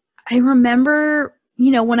I remember,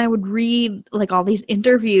 when I would read like all these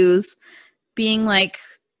interviews, being like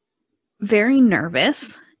very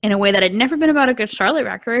nervous in a way that had never been about a Good Charlotte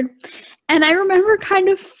record. And I remember kind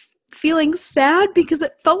of feeling sad because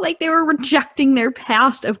it felt like they were rejecting their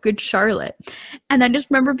past of Good Charlotte. And I just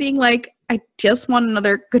remember being like, I just want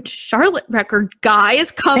another Good Charlotte record,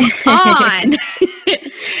 guys. Come on.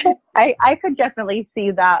 I could definitely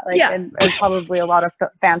see that, like, and probably a lot of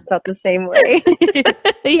fans felt the same way.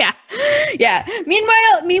 Yeah.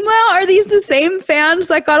 Meanwhile, are these the same fans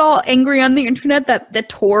that got all angry on the internet that the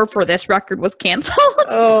tour for this record was canceled?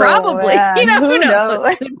 Probably. Man. Who knows?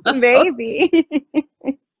 Maybe.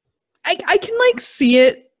 I can like see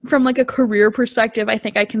it from like a career perspective. I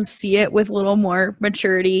think I can see it with a little more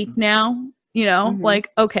maturity now. Like,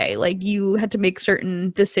 okay, like you had to make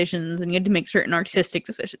certain decisions and you had to make certain artistic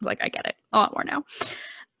decisions. Like, I get it a lot more now.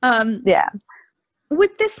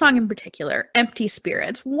 With this song in particular, Empty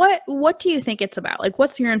Spirits, what do you think it's about? Like,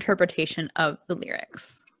 what's your interpretation of the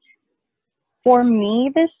lyrics? For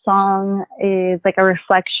me, this song is like a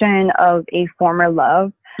reflection of a former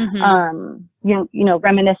love.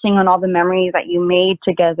 Reminiscing on all the memories that you made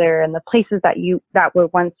together and the places that were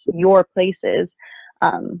once your places,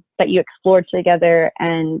 that you explored together.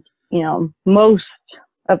 And, most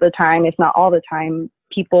of the time, if not all the time,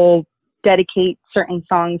 people dedicate certain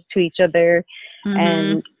songs to each other.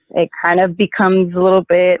 And it kind of becomes a little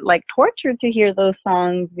bit like torture to hear those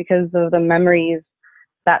songs because of the memories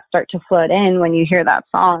that start to flood in when you hear that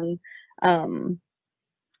song.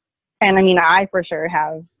 And I mean, I for sure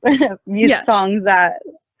have music songs that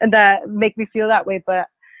make me feel that way. But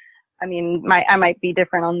I mean, I might be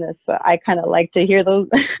different on this, but I kind of like to hear those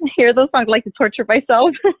songs, like to torture myself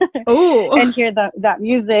and hear that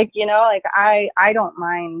music. Like I don't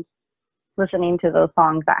mind listening to those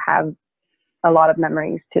songs that have a lot of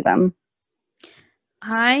memories to them.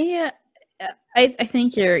 I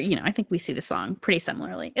think I think we see the song pretty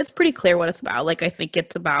similarly. It's pretty clear what it's about. Like, I think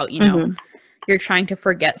it's about, you're trying to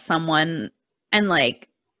forget someone and like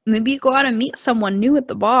maybe you go out and meet someone new at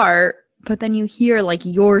the bar, but then you hear like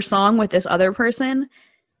your song with this other person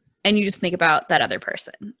and you just think about that other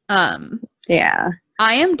person. I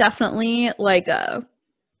am definitely like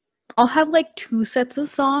I'll have like two sets of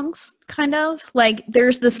songs, kind of. Like,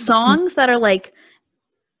 there's the songs that are like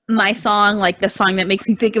my song, like the song that makes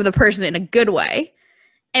me think of the person in a good way.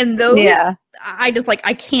 And those, I just like,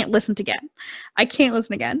 I can't listen again. I can't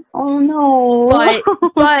listen again. Oh no.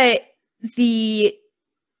 But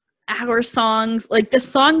our songs, like the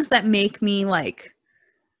songs that make me like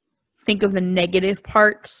think of the negative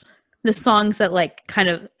parts, the songs that like kind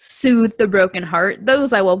of soothe the broken heart,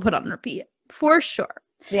 those I will put on repeat for sure.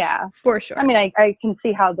 Yeah, for sure. I mean, I can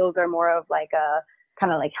see how those are more of like a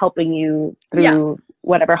kind of like helping you through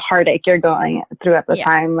whatever heartache you're going through at the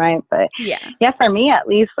time, right? But for me at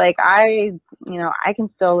least, like I can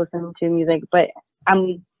still listen to music, but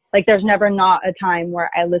I'm like, there's never not a time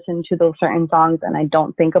where I listen to those certain songs and I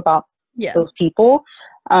don't think about those people.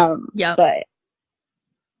 But I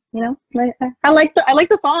like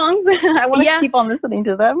the songs. I want to keep on listening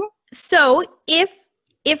to them. So if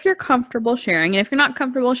you're comfortable sharing, and if you're not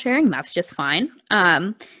comfortable sharing, that's just fine.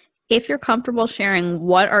 if you're comfortable sharing,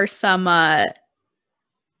 what are some of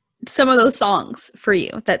those songs for you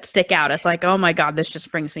that stick out as like, oh my God, this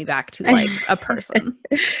just brings me back to like a person?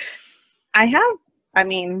 I have, I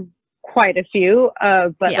mean, quite a few,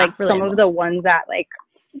 but like relatable. Some of the ones that like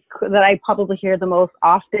that I probably hear the most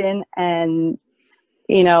often, and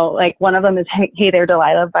you know, like one of them is Hey There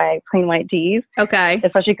Delilah by Plain White T's. Okay.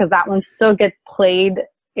 Especially because that one still gets played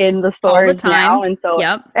in the stores all the time now, and so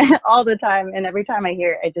yep. all the time, and every time I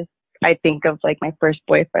hear it, I think of like my first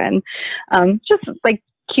boyfriend. Just like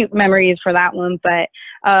cute memories for that one. But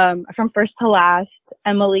from First to Last,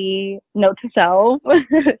 Emily, Note to Self.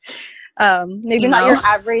 Maybe not your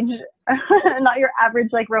average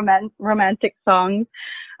like romantic songs.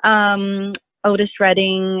 Otis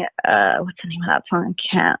Redding, what's the name of that song? I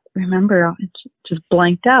can't remember. It just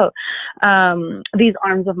blanked out. These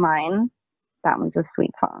Arms of Mine. That one's a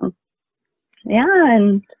sweet song. Yeah,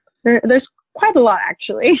 and there's quite a lot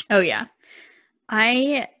actually. Oh yeah.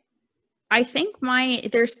 I think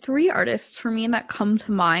there's 3 artists for me that come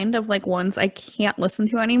to mind of like ones I can't listen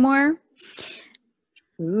to anymore.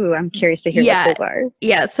 Ooh, I'm curious to hear what those are.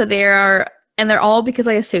 Yeah, so they're all because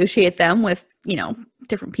I associate them with, you know,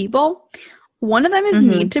 different people. One of them is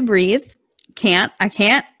Need to Breathe. I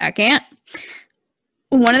can't.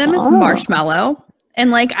 One of them is Marshmello. And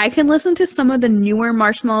like I can listen to some of the newer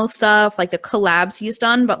Marshmello stuff, like the collabs he's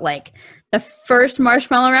done, but like the first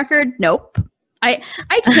Marshmello record, nope. I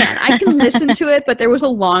can listen to it, but there was a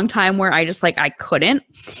long time where I just like I couldn't.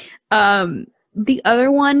 The other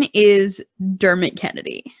one is Dermot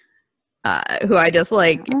Kennedy, who I just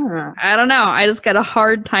like, I don't know. I just got a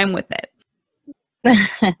hard time with it.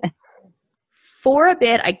 For a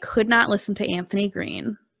bit, I could not listen to Anthony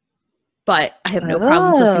Green, but I have no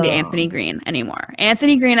problem listening to Anthony Green anymore.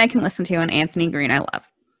 Anthony Green I can listen to, and Anthony Green I love.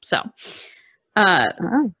 So,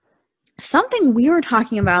 something we were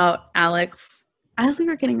talking about, Alex, as we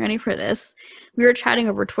were getting ready for this, we were chatting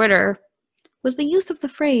over Twitter, was the use of the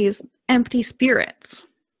phrase empty spirits.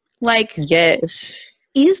 Like, yes.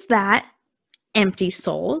 Is that empty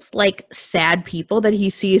souls, like sad people that he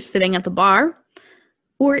sees sitting at the bar?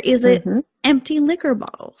 Or is it empty liquor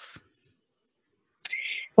bottles?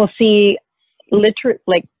 Well, see,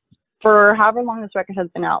 like for however long this record has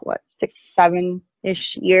been out, 6,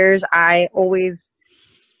 7-ish years, I always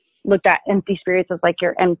looked at empty spirits as like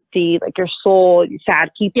your empty, like your soul,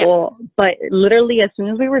 sad people. Yeah. But literally, as soon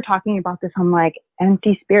as we were talking about this, I'm like,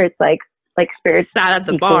 empty spirits, like spirits sat at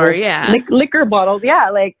the bar, yeah, liquor bottles, yeah.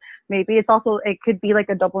 Like maybe it could be like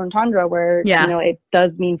a double entendre where you know it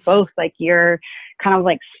does mean both. Like you're kind of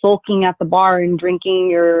like sulking at the bar and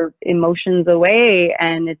drinking your emotions away,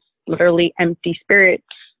 and it's literally empty spirits.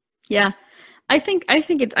 Yeah, I definitely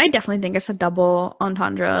think it's a double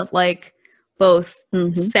entendre, like both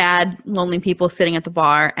sad, lonely people sitting at the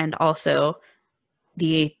bar and also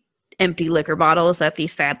the empty liquor bottles that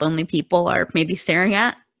these sad, lonely people are maybe staring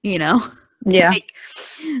at, you know? Yeah, like,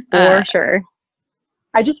 for sure.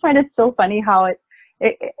 I just find it so funny how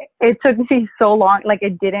it took me so long. Like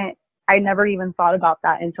I never even thought about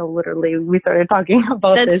that until literally we started talking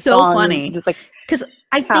about this. That's so funny. Just like, because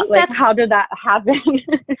I think how did that happen?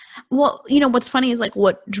 Well, you know, what's funny is like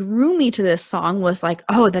what drew me to this song was like,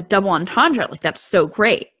 oh, that double entendre, like that's so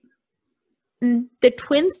great. The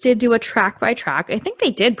Twins did do a track by track. I think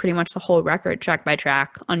they did pretty much the whole record track by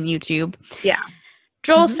track on YouTube. Yeah.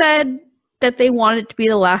 Joel said that they wanted it to be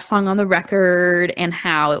the last song on the record and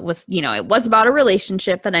how it was, you know, it was about a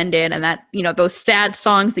relationship that ended and that, you know, those sad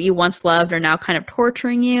songs that you once loved are now kind of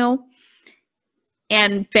torturing you.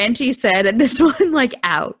 And Benji said, and this one, like,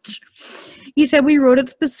 ouch. He said, we wrote it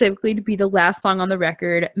specifically to be the last song on the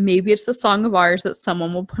record. Maybe it's the song of ours that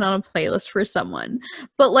someone will put on a playlist for someone.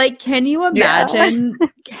 But, like, can you imagine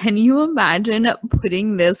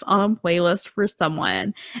putting this on a playlist for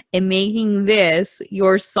someone and making this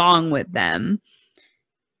your song with them?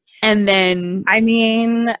 And then... I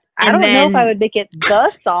mean... I don't know if I would make it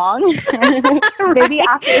the song. Maybe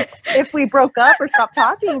after, if we broke up or stopped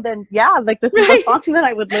talking, then yeah, like this is a song that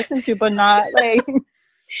I would listen to, but not like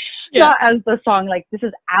not as the song, like this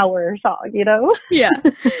is our song, you know? Yeah.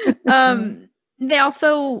 They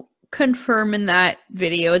also confirm in that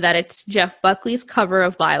video that it's Jeff Buckley's cover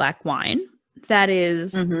of Lilac Wine that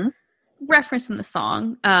is referenced in the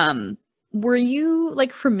song. Were you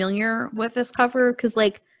like familiar with this cover? Because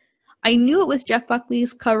like I knew it was Jeff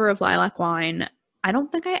Buckley's cover of Lilac Wine. I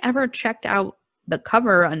don't think I ever checked out the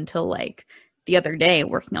cover until like the other day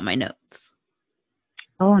working on my notes.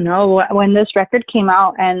 Oh no, when this record came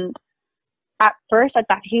out, and at first I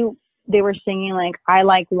thought they were singing like I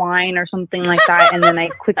like wine or something like that, and then I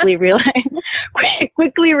quickly realized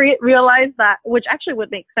quickly realized that, which actually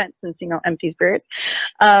would make sense since, Empty Spirits.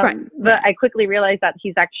 But I quickly realized that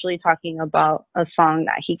he's actually talking about a song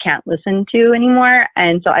that he can't listen to anymore.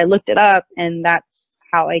 And so I looked it up, and that's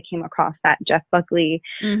how I came across that Jeff Buckley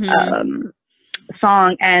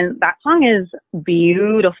song. And that song is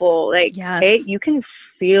beautiful. Like, you can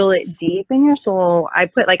feel it deep in your soul. I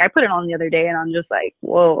put it on the other day, and I'm just like,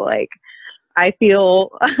 whoa, like I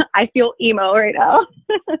feel emo right now.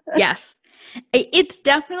 Yes. It's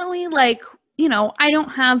definitely like, I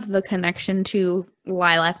don't have the connection to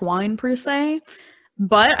Lilac Wine per se,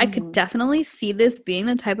 but I could definitely see this being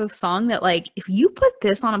the type of song that, like, if you put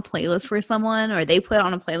this on a playlist for someone, or they put it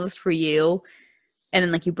on a playlist for you, and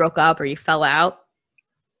then like you broke up or you fell out,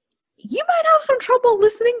 you might have some trouble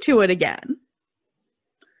listening to it again.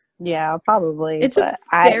 Yeah, probably. It's but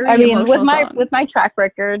I mean, with my track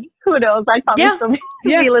record, who knows? I probably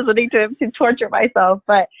still be listening to it to torture myself.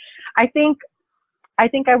 But I think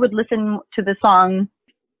I would listen to the song.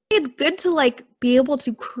 It's good to like be able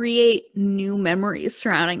to create new memories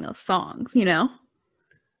surrounding those songs, Yeah.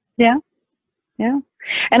 Yeah.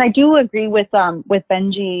 And I do agree with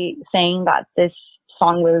Benji saying that this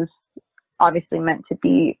song was obviously meant to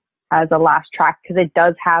be as a last track, because it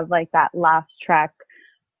does have like that last track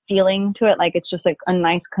feeling to it. Like it's just like a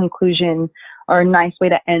nice conclusion or a nice way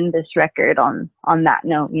to end this record on that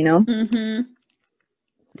note,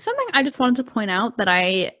 Something I just wanted to point out that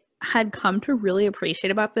I had come to really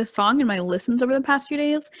appreciate about this song in my listens over the past few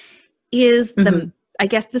days is I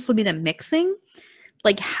guess this will be the mixing,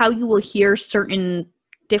 like how you will hear certain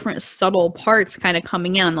different subtle parts kind of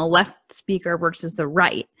coming in on the left speaker versus the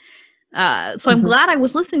right. So I'm glad I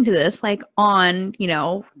was listening to this like on,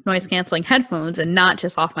 noise canceling headphones and not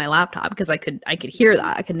just off my laptop, because I could hear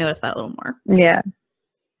that. I could notice that a little more. Yeah.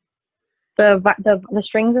 The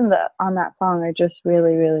strings on that song are just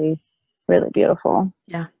really, really, really beautiful.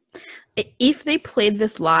 Yeah. If they played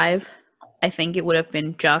this live, I think it would have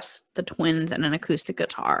been just the twins and an acoustic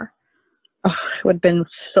guitar. Oh, it would have been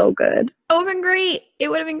so good. It would have been great. It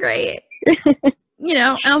would have been great. I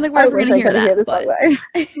don't think we're ever going to hear that. But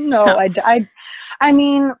no, I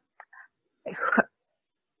mean,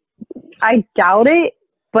 I doubt it,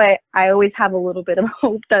 but I always have a little bit of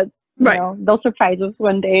hope that they'll surprise us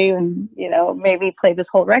one day and maybe play this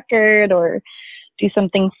whole record or do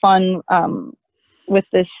something fun with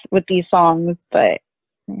these songs. But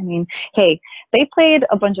I mean, hey, they played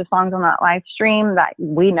a bunch of songs on that live stream that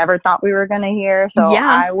we never thought we were going to hear, so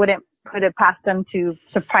I wouldn't put it past them to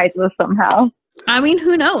surprise us somehow. I mean,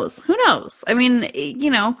 who knows? I mean,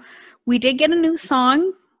 we did get a new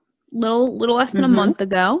song little less than a month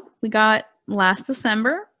ago. We got last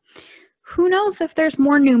December. Who knows if there's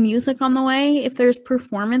more new music on the way, if there's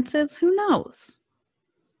performances, who knows?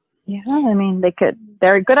 Yeah, I mean,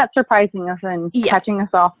 they're good at surprising us and catching us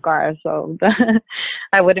off guard, so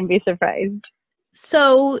I wouldn't be surprised.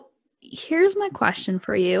 So here's my question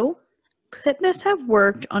for you. Could this have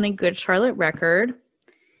worked on a Good Charlotte record?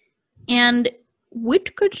 And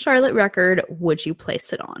which Good Charlotte record would you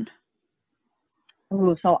place it on?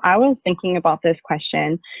 Ooh, so I was thinking about this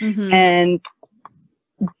question, and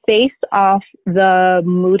based off the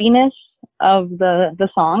moodiness of the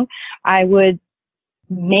song, I would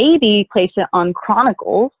maybe place it on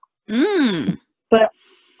Chronicles, but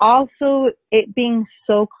also it being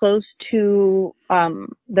so close to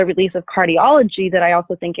the release of Cardiology that I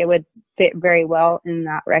also think it would fit very well in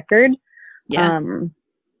that record.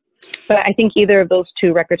 But I think either of those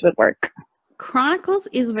two records would work. Chronicles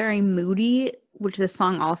is very moody, which this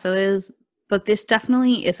song also is, but this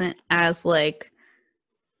definitely isn't as like,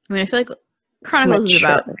 I mean, I feel like Chronicles is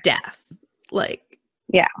about death. Like,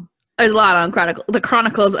 there's a lot on the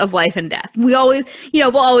Chronicles of Life and Death. We always,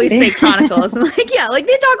 we'll always say Chronicles, and like,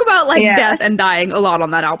 they talk about like death and dying a lot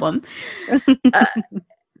on that album.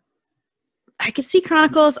 I could see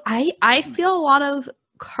Chronicles. I feel a lot of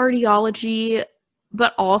Cardiology,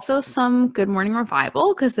 but also some Good Morning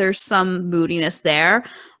Revival, because there's some moodiness there.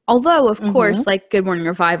 Although, of course, like Good Morning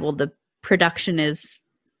Revival, the production is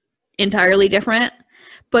entirely different.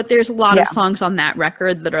 But there's a lot of songs on that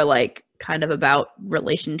record that are like kind of about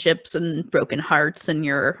relationships and broken hearts, and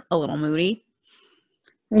you're a little moody.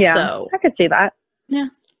 Yeah, so, I could see that. Yeah.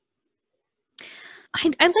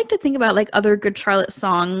 I'd like to think about like other Good Charlotte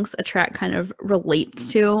songs a track kind of relates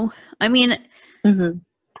to. I mean,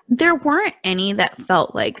 there weren't any that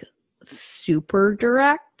felt like super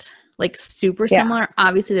direct, like super similar.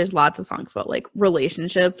 Obviously, there's lots of songs about like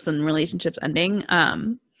relationships and relationships ending.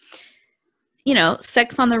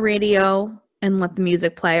 Sex on the Radio and Let the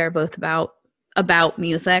Music Play are both about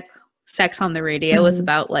music. Sex on the Radio is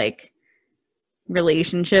about like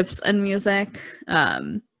relationships and music.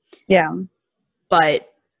 Yeah.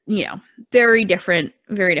 But, you know, very different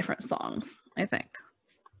songs, I think.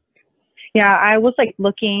 Yeah, I was like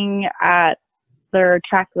looking at their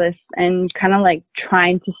track list and kind of like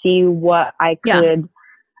trying to see what I could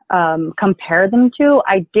compare them to.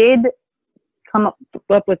 I did come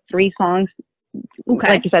up with 3 songs. Okay.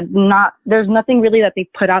 Like you said, there's nothing really that they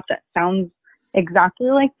put out that sounds exactly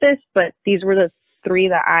like this, but these were the 3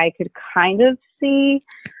 that I could kind of see,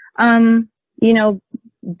 you know,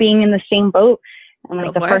 being in the same boat. And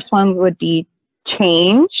like the first one would be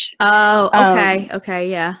Change. Oh, okay. Okay.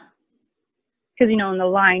 Yeah. Because, you know, in the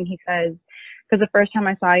line he says, because the first time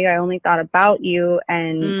I saw you, I only thought about you.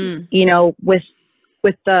 And, you know, with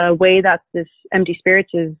the way that this Empty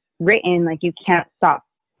Spirits is written, like you can't stop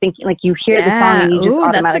thinking, like you hear the song and you just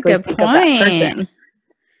automatically think of that person.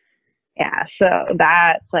 Yeah. So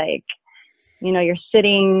that's like, you know, you're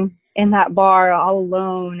sitting in that bar all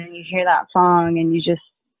alone and you hear that song and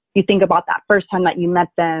you think about that first time that you met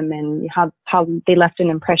them and how they left an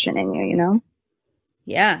impression in you, you know?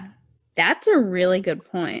 Yeah. That's a really good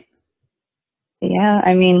point. Yeah.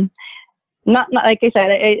 I mean, not like I said,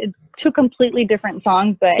 it's 2 completely different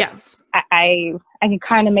songs, but yes. I can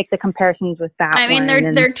kind of make the comparisons with that. I mean,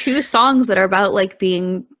 they're 2 songs that are about like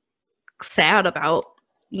being sad about,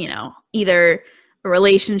 you know, either a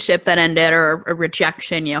relationship that ended or a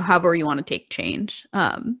rejection, you know, however you want to take change.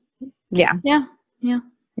 Yeah.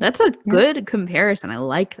 That's a good comparison. I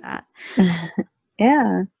like that.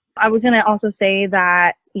 Yeah. I was going to also say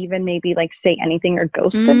that even maybe like Say Anything or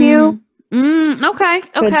Ghost of You.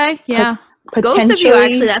 Okay. Yeah. Ghost of You,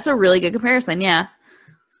 actually, that's a really good comparison. Yeah.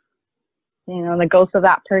 You know, the ghost of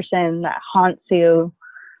that person that haunts you.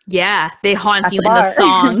 Yeah, they haunt you in the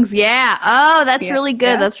songs. Yeah. Oh, that's really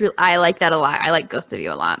good. Yeah. I like that a lot. I like Ghost of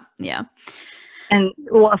You a lot. Yeah. And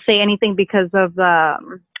we'll Say Anything because of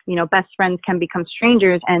the, you know, best friends can become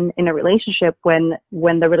strangers, and in a relationship, when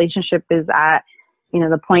the relationship is at, you know,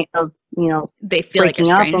 the point of, you know, they feel like a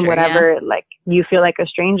stranger, up and whatever, like you feel like a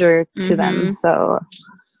stranger to them. So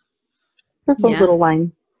that's a little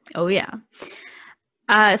line. Oh yeah.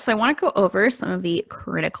 So I want to go over some of the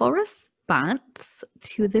critical response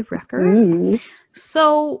to the record.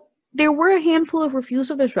 So there were a handful of reviews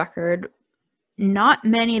of this record, not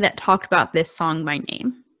many that talked about this song by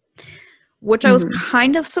name, which I was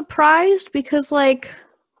kind of surprised because, like,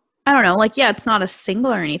 I don't know, like, yeah, it's not a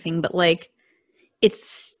single or anything, but like it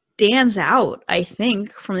stands out, I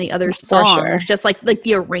think, from the other songs. Sure. Just like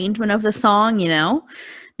the arrangement of the song, you know,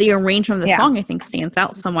 the arrangement of the song, I think, stands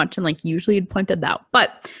out so much, and like usually you'd point it out.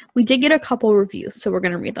 But we did get a couple reviews, so we're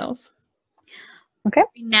going to read those. Okay.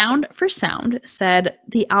 Renowned for Sound said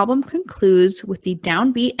the album concludes with the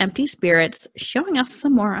downbeat Empty Spirits showing us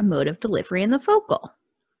some more emotive delivery in the vocal.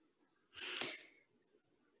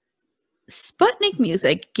 Sputnik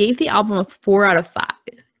Music gave the album a 4 out of 5.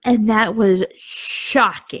 And that was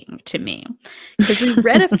shocking to me because we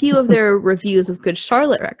read a few of their reviews of Good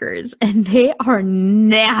Charlotte records and they are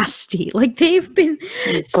nasty. Like they've been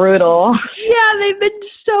brutal. They've been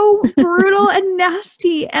so brutal and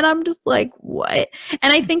nasty. And I'm just like, what?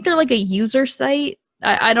 And I think they're like a user site.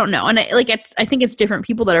 I don't know. And I think it's different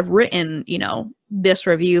people that have written, you know, this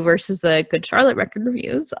review versus the Good Charlotte record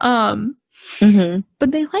reviews. But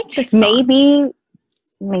they like this song.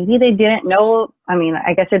 Maybe they didn't know. I mean,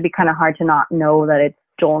 I guess it'd be kind of hard to not know that it's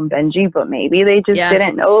Joel and Benji, but maybe they just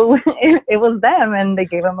didn't know it was them and they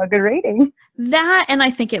gave them a good rating. That, and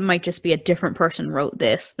I think it might just be a different person wrote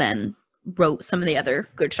this than wrote some of the other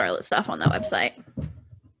Good Charlotte stuff on that website.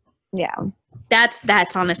 Yeah.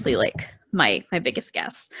 That's honestly like my biggest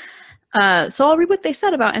guess. So I'll read what they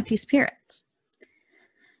said about Empty Spirits.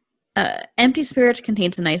 Empty Spirits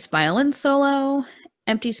contains a nice violin solo.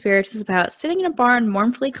 Empty Spirits is about sitting in a bar and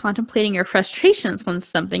mournfully contemplating your frustrations when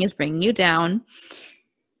something is bringing you down.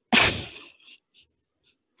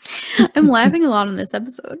 I'm laughing a lot on this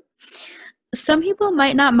episode. Some people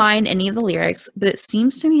might not mind any of the lyrics, but it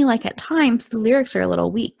seems to me like at times the lyrics are a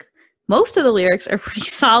little weak. Most of the lyrics are pretty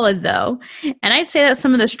solid, though, and I'd say that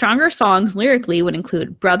some of the stronger songs lyrically would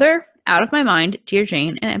include Brother, Out of My Mind, Dear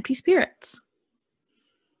Jane, and Empty Spirits.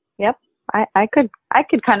 Yep. I could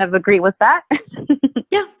kind of agree with that.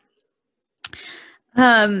 Yeah.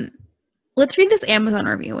 Let's read this Amazon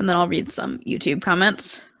review and then I'll read some YouTube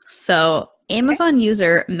comments. So Amazon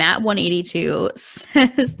user Matt182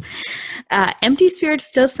 says, Empty Spirits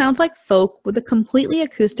still sounds like folk with a completely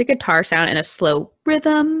acoustic guitar sound and a slow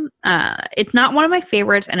rhythm. It's not one of my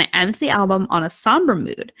favorites and it ends the album on a somber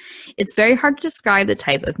mood. It's very hard to describe the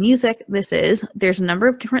type of music this is. There's a number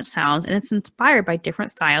of different sounds and it's inspired by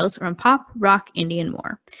different styles from pop, rock, indie, and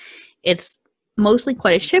more. It's mostly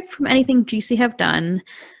quite a shift from anything GC have done.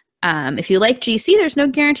 If you like GC, there's no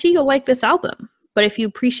guarantee you'll like this album. But if you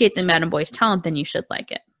appreciate the Madden Boys' talent, then you should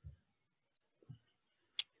like it.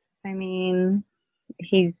 I mean,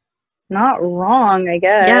 he's not wrong, I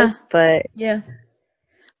guess. Yeah. But yeah,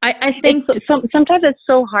 I think sometimes it's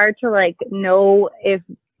so hard to like know if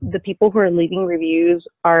the people who are leaving reviews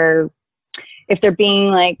are, if they're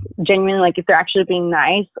being like genuine, like if they're actually being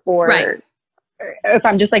nice, or right. if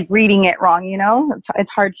I'm just like reading it wrong, you know.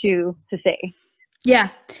 It's hard to say. Yeah,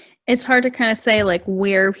 it's hard to kind of say like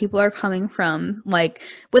where people are coming from, like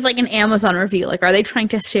with like an Amazon review. Like, are they trying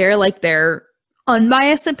to share like their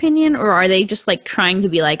unbiased opinion, or are they just like trying to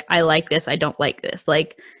be like, I like this, I don't like this?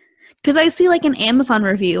 Like, because I see like an Amazon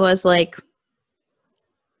review as like,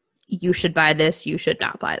 you should buy this, you should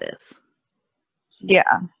not buy this.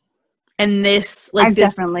 Yeah. And this, like, I've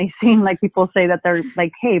definitely seen like people say that they're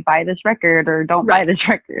like, hey, buy this record, or don't buy this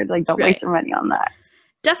record. Like, don't waste your money on that.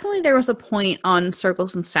 Definitely there was a point on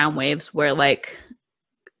Circles and Sound Waves where like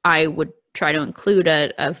I would try to include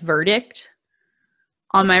a verdict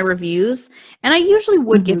on my reviews, and I usually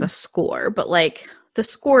would give a score, but like the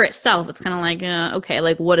score itself, it's kind of like, okay,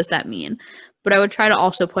 like what does that mean? But I would try to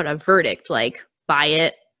also put a verdict, like buy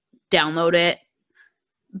it, download it,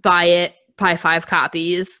 buy 5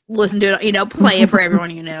 copies, listen to it, you know, play it for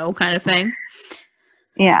everyone you know, kind of thing.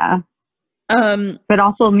 Yeah. But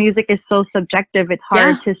also music is so subjective. It's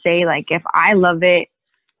hard to say like, if I love it,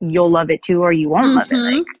 you'll love it too, or you won't love it.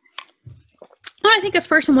 Like, well, I think this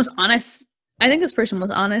person was honest.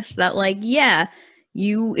 That like, yeah,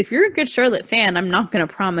 if you're a good Charlotte fan, I'm not going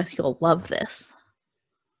to promise you'll love this.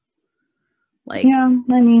 Like, yeah,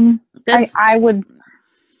 I mean, I would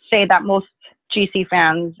say that most GC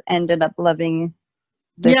fans ended up loving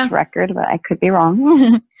this record, but I could be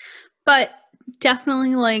wrong. But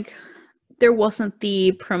definitely, like, there wasn't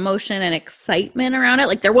the promotion and excitement around it.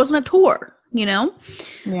 Like, there wasn't a tour, you know?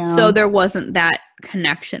 Yeah. So there wasn't that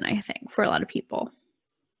connection, I think, for a lot of people.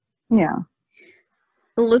 Yeah.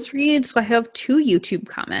 Let's read. So I have 2 YouTube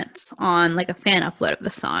comments on like a fan upload of the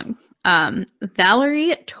song.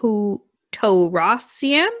 Valerie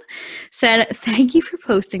Taurasian said, "Thank you for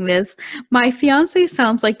posting this. My fiance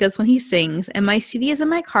sounds like this when he sings, and my CD is in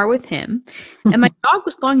my car with him. And my dog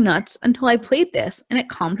was going nuts until I played this, and it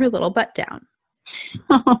calmed her little butt down."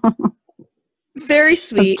 Very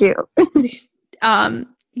sweet.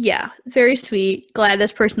 Yeah, very sweet. Glad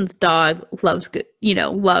this person's dog loves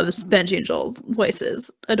Benji and Joel's voices.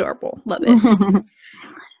 Adorable. Love it. It's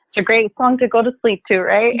a great song to go to sleep to,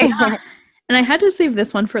 right? Yeah. And I had to save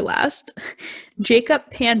this one for last. Jacob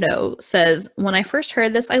Pando says, "When I first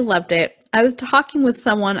heard this, I loved it. I was talking with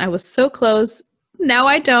someone I was so close. Now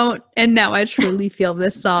I don't. And now I truly feel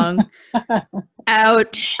this song.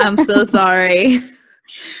 Ouch. I'm so sorry."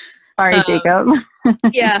 Sorry, Jacob.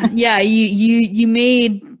 Yeah. You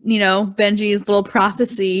made, Benji's little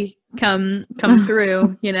prophecy come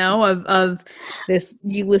through, of this.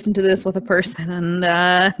 You listen to this with a person, and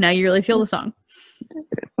now you really feel the song.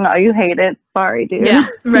 No, you hate it. Sorry, dude. Yeah,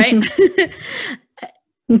 right.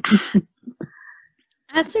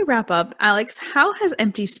 As we wrap up, Alex, how has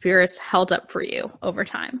Empty Spirits held up for you over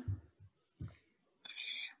time?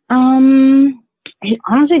 It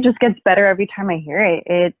honestly just gets better every time I hear it.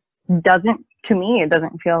 It doesn't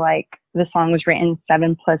feel like the song was written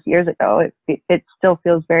 7+ years ago. It still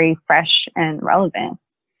feels very fresh and relevant.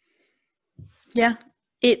 Yeah.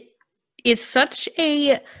 It's such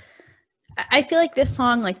a, I feel like this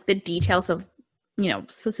song, like the details of,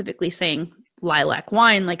 specifically saying lilac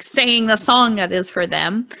wine, like saying the song that is for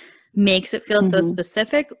them, makes it feel so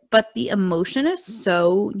specific, but the emotion is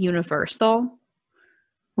so universal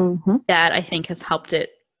that I think has helped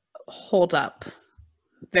it hold up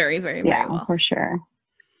very, very, very well. For sure.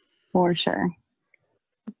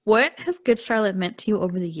 What has Good Charlotte meant to you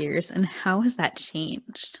over the years, and how has that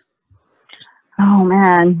changed? Oh,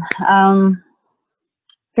 man.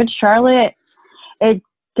 Good Charlotte,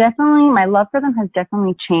 my love for them has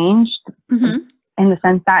definitely changed in the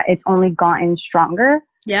sense that it's only gotten stronger.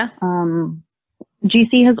 Yeah.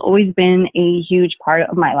 GC has always been a huge part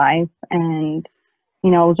of my life, and it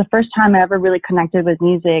was the first time I ever really connected with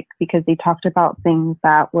music because they talked about things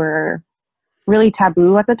that were really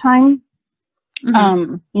taboo at the time.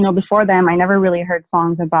 Before them, I never really heard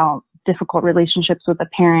songs about difficult relationships with a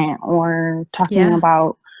parent or talking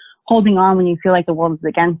about holding on when you feel like the world is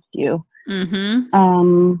against you.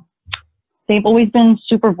 They've always been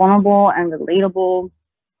super vulnerable and relatable.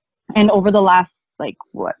 And over the last,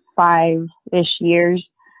 5-ish years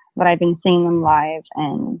that I've been seeing them live,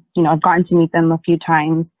 and, I've gotten to meet them a few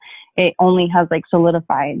times, it only has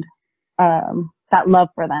solidified that love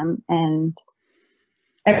for them. And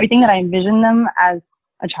everything that I envisioned them as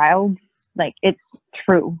a child, like, it's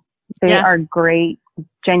true. They are great,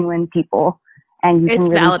 genuine people, and you it's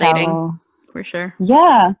can really validating tell, for sure.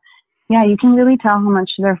 Yeah, you can really tell how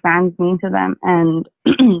much their fans mean to them. And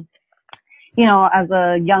you know, as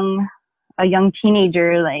a young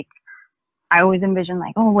teenager, like, I always envisioned,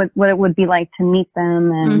 like, oh, what it would be like to meet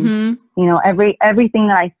them, and you know, everything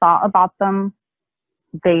that I thought about them,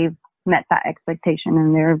 they've met that expectation,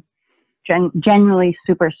 and they're genuinely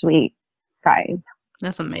super sweet guys.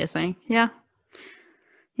 That's amazing. Yeah,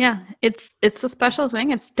 it's a special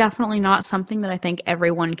thing. It's definitely not something that I think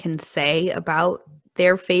everyone can say about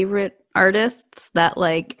their favorite artists, that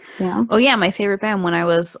like, oh yeah, my favorite band when I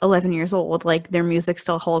was 11 years old, like, their music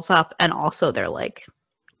still holds up, and also they're like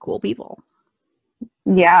cool people.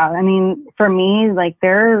 Yeah, I mean, for me, like,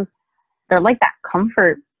 they're like that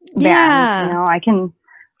comfort band. You know, I can,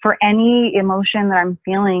 for any emotion that I'm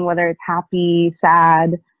feeling, whether it's happy,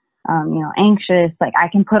 sad, you know, anxious, like, I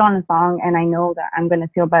can put on a song and I know that I'm going to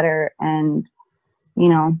feel better. And, you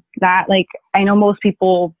know, that, like, I know most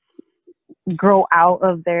people grow out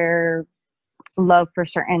of their love for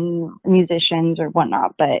certain musicians or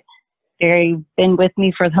whatnot, but they've been with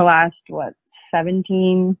me for the last,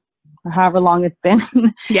 17 or however long it's been,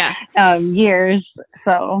 years.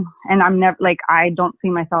 So, and I'm never, like, I don't see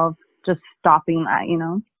myself just stopping that, you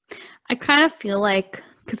know? I kind of feel like,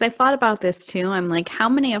 because I thought about this too, I'm like, how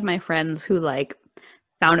many of my friends who like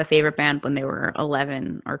found a favorite band when they were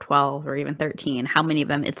 11 or 12 or even 13, how many of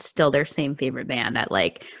them it's still their same favorite band at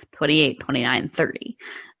like 28, 29, 30?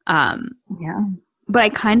 But I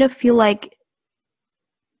kind of feel like,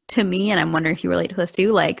 to me, and I'm wondering if you relate to this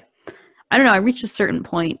too, like, I don't know, I reached a certain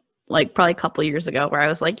point, like probably a couple years ago, where I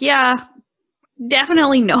was like, yeah,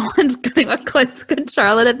 definitely no one's going to eclipse Good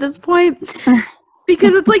Charlotte at this point.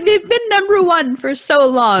 Because it's like they've been number one for so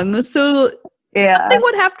long. So something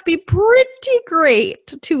would have to be pretty great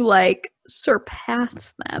to like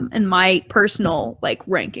surpass them in my personal like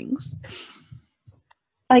rankings.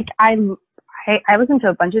 Like, I listen to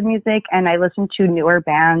a bunch of music, and I listen to newer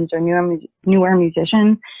bands or newer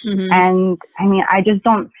musicians. And I mean, I just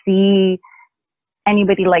don't see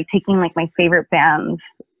anybody like taking like my favorite bands,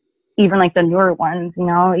 even like the newer ones, you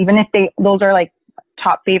know, even if those are like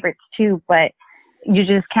top favorites too, but you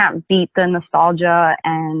just can't beat the nostalgia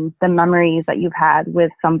and the memories that you've had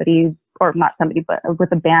with somebody, or not somebody, but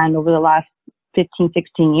with a band over the last 15,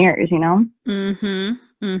 16 years, you know?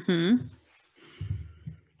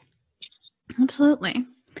 Absolutely.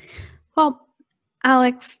 Well,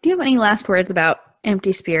 Alex, do you have any last words about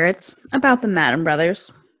Empty Spirits, about the Madden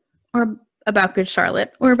Brothers, or about Good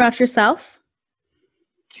Charlotte, or about yourself?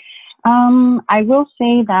 I will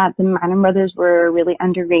say that the Madden Brothers were really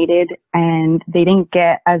underrated, and they didn't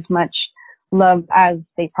get as much love as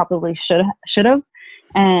they probably should have.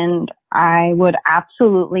 And I would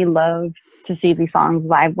absolutely love to see these songs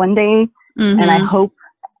live one day. And I hope,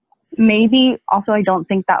 maybe also, I don't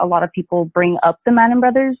think that a lot of people bring up the Madden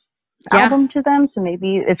Brothers album to them, so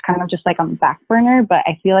maybe it's kind of just like on the back burner. But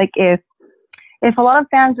I feel like if a lot of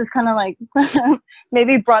fans just kind of like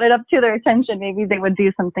maybe brought it up to their attention, maybe they would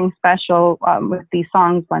do something special with these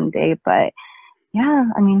songs one day. But yeah,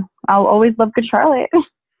 I mean, I'll always love Good Charlotte.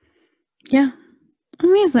 Yeah,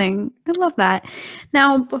 amazing. I love that.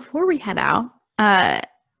 Now, before we head out,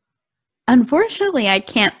 unfortunately, I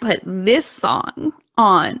can't put this song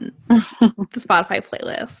on the Spotify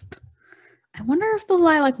playlist. I wonder if the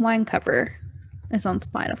Lilac Wine cover is on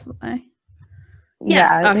Spotify.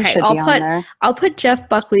 Yes. Yeah, okay. I'll put Jeff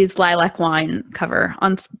Buckley's Lilac Wine cover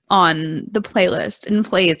on the playlist in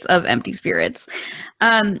place of Empty Spirits.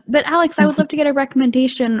 But Alex, I would love to get a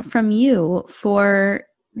recommendation from you for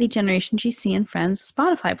the Generation GC and Friends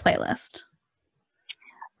Spotify playlist.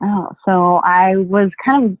 Oh, so I was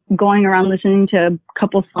kind of going around listening to a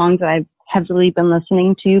couple songs that I've heavily been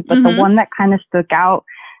listening to, but the one that kind of stuck out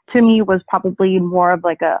to me was probably more of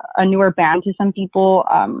like a newer band to some people.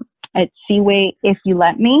 It's Seaway, If You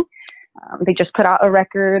Let Me. They just put out a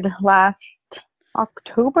record last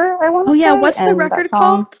October, I want to say. Oh, yeah. What's the record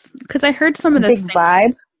called? Because I heard some of the Big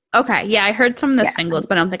Vibe. Okay. Yeah, I heard some of the singles,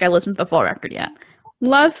 but I don't think I listened to the full record yet.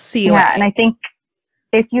 Love Seaway. Yeah, and I think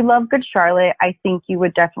if you love Good Charlotte, I think you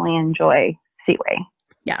would definitely enjoy Seaway.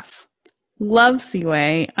 Yes. Love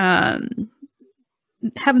Seaway. Have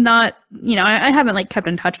not, I haven't like kept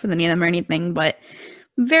in touch with any of them or anything, but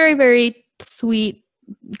very, very sweet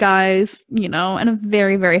guys, and a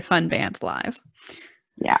very, very fun band live.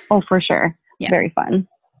 Yeah. Oh, for sure. Yeah. Very fun.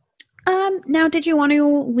 Now, did you want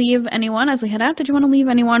to leave anyone as we head out? Did you want to leave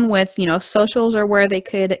anyone with, socials or where they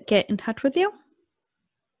could get in touch with you?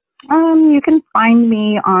 You can find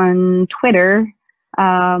me on Twitter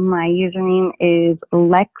My username is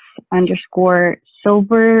Lex_Silver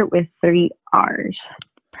with 3 R's.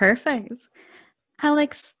 Perfect.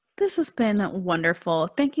 Alex, this has been wonderful.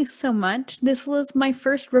 Thank you so much. This was my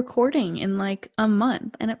first recording in like a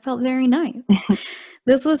month, and it felt very nice.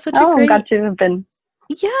 This was such a great... I'm glad to have been.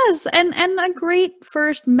 Yes, and a great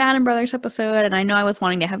first Madden Brothers episode, and I know I was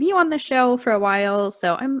wanting to have you on the show for a while,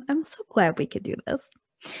 so I'm so glad we could do this.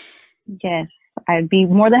 Yes, I'd be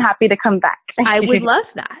more than happy to come back. I would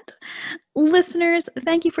love that. Listeners,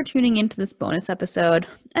 thank you for tuning into this bonus episode.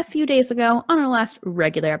 A few days ago, on our last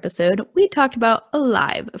regular episode, we talked about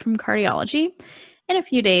Alive from Cardiology. In a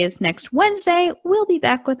few days, next Wednesday, we'll be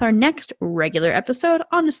back with our next regular episode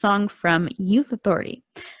on a song from Youth Authority.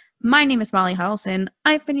 My name is Molly Hudelson.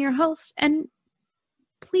 I've been your host, and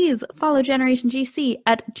please follow Generation GC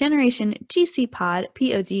at Generation GC Pod,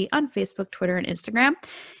 POD, on Facebook, Twitter, and Instagram.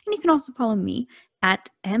 And you can also follow me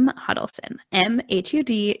at M Hudelson,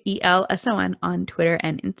 MHUDELSON, on Twitter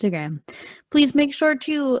and Instagram. Please make sure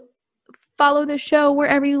to follow the show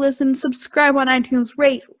wherever you listen, subscribe on iTunes,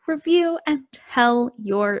 rate, review, and tell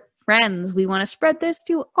your friends. We want to spread this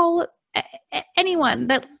to anyone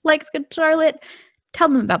that likes Good Charlotte. Tell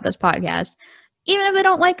them about this podcast. Even if they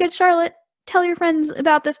don't like Good Charlotte, tell your friends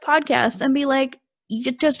about this podcast and be like,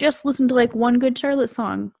 you just listen to like one Good Charlotte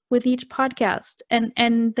song with each podcast, and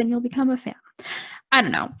then you'll become a fan. I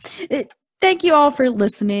don't know. Thank you all for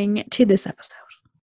listening to this episode.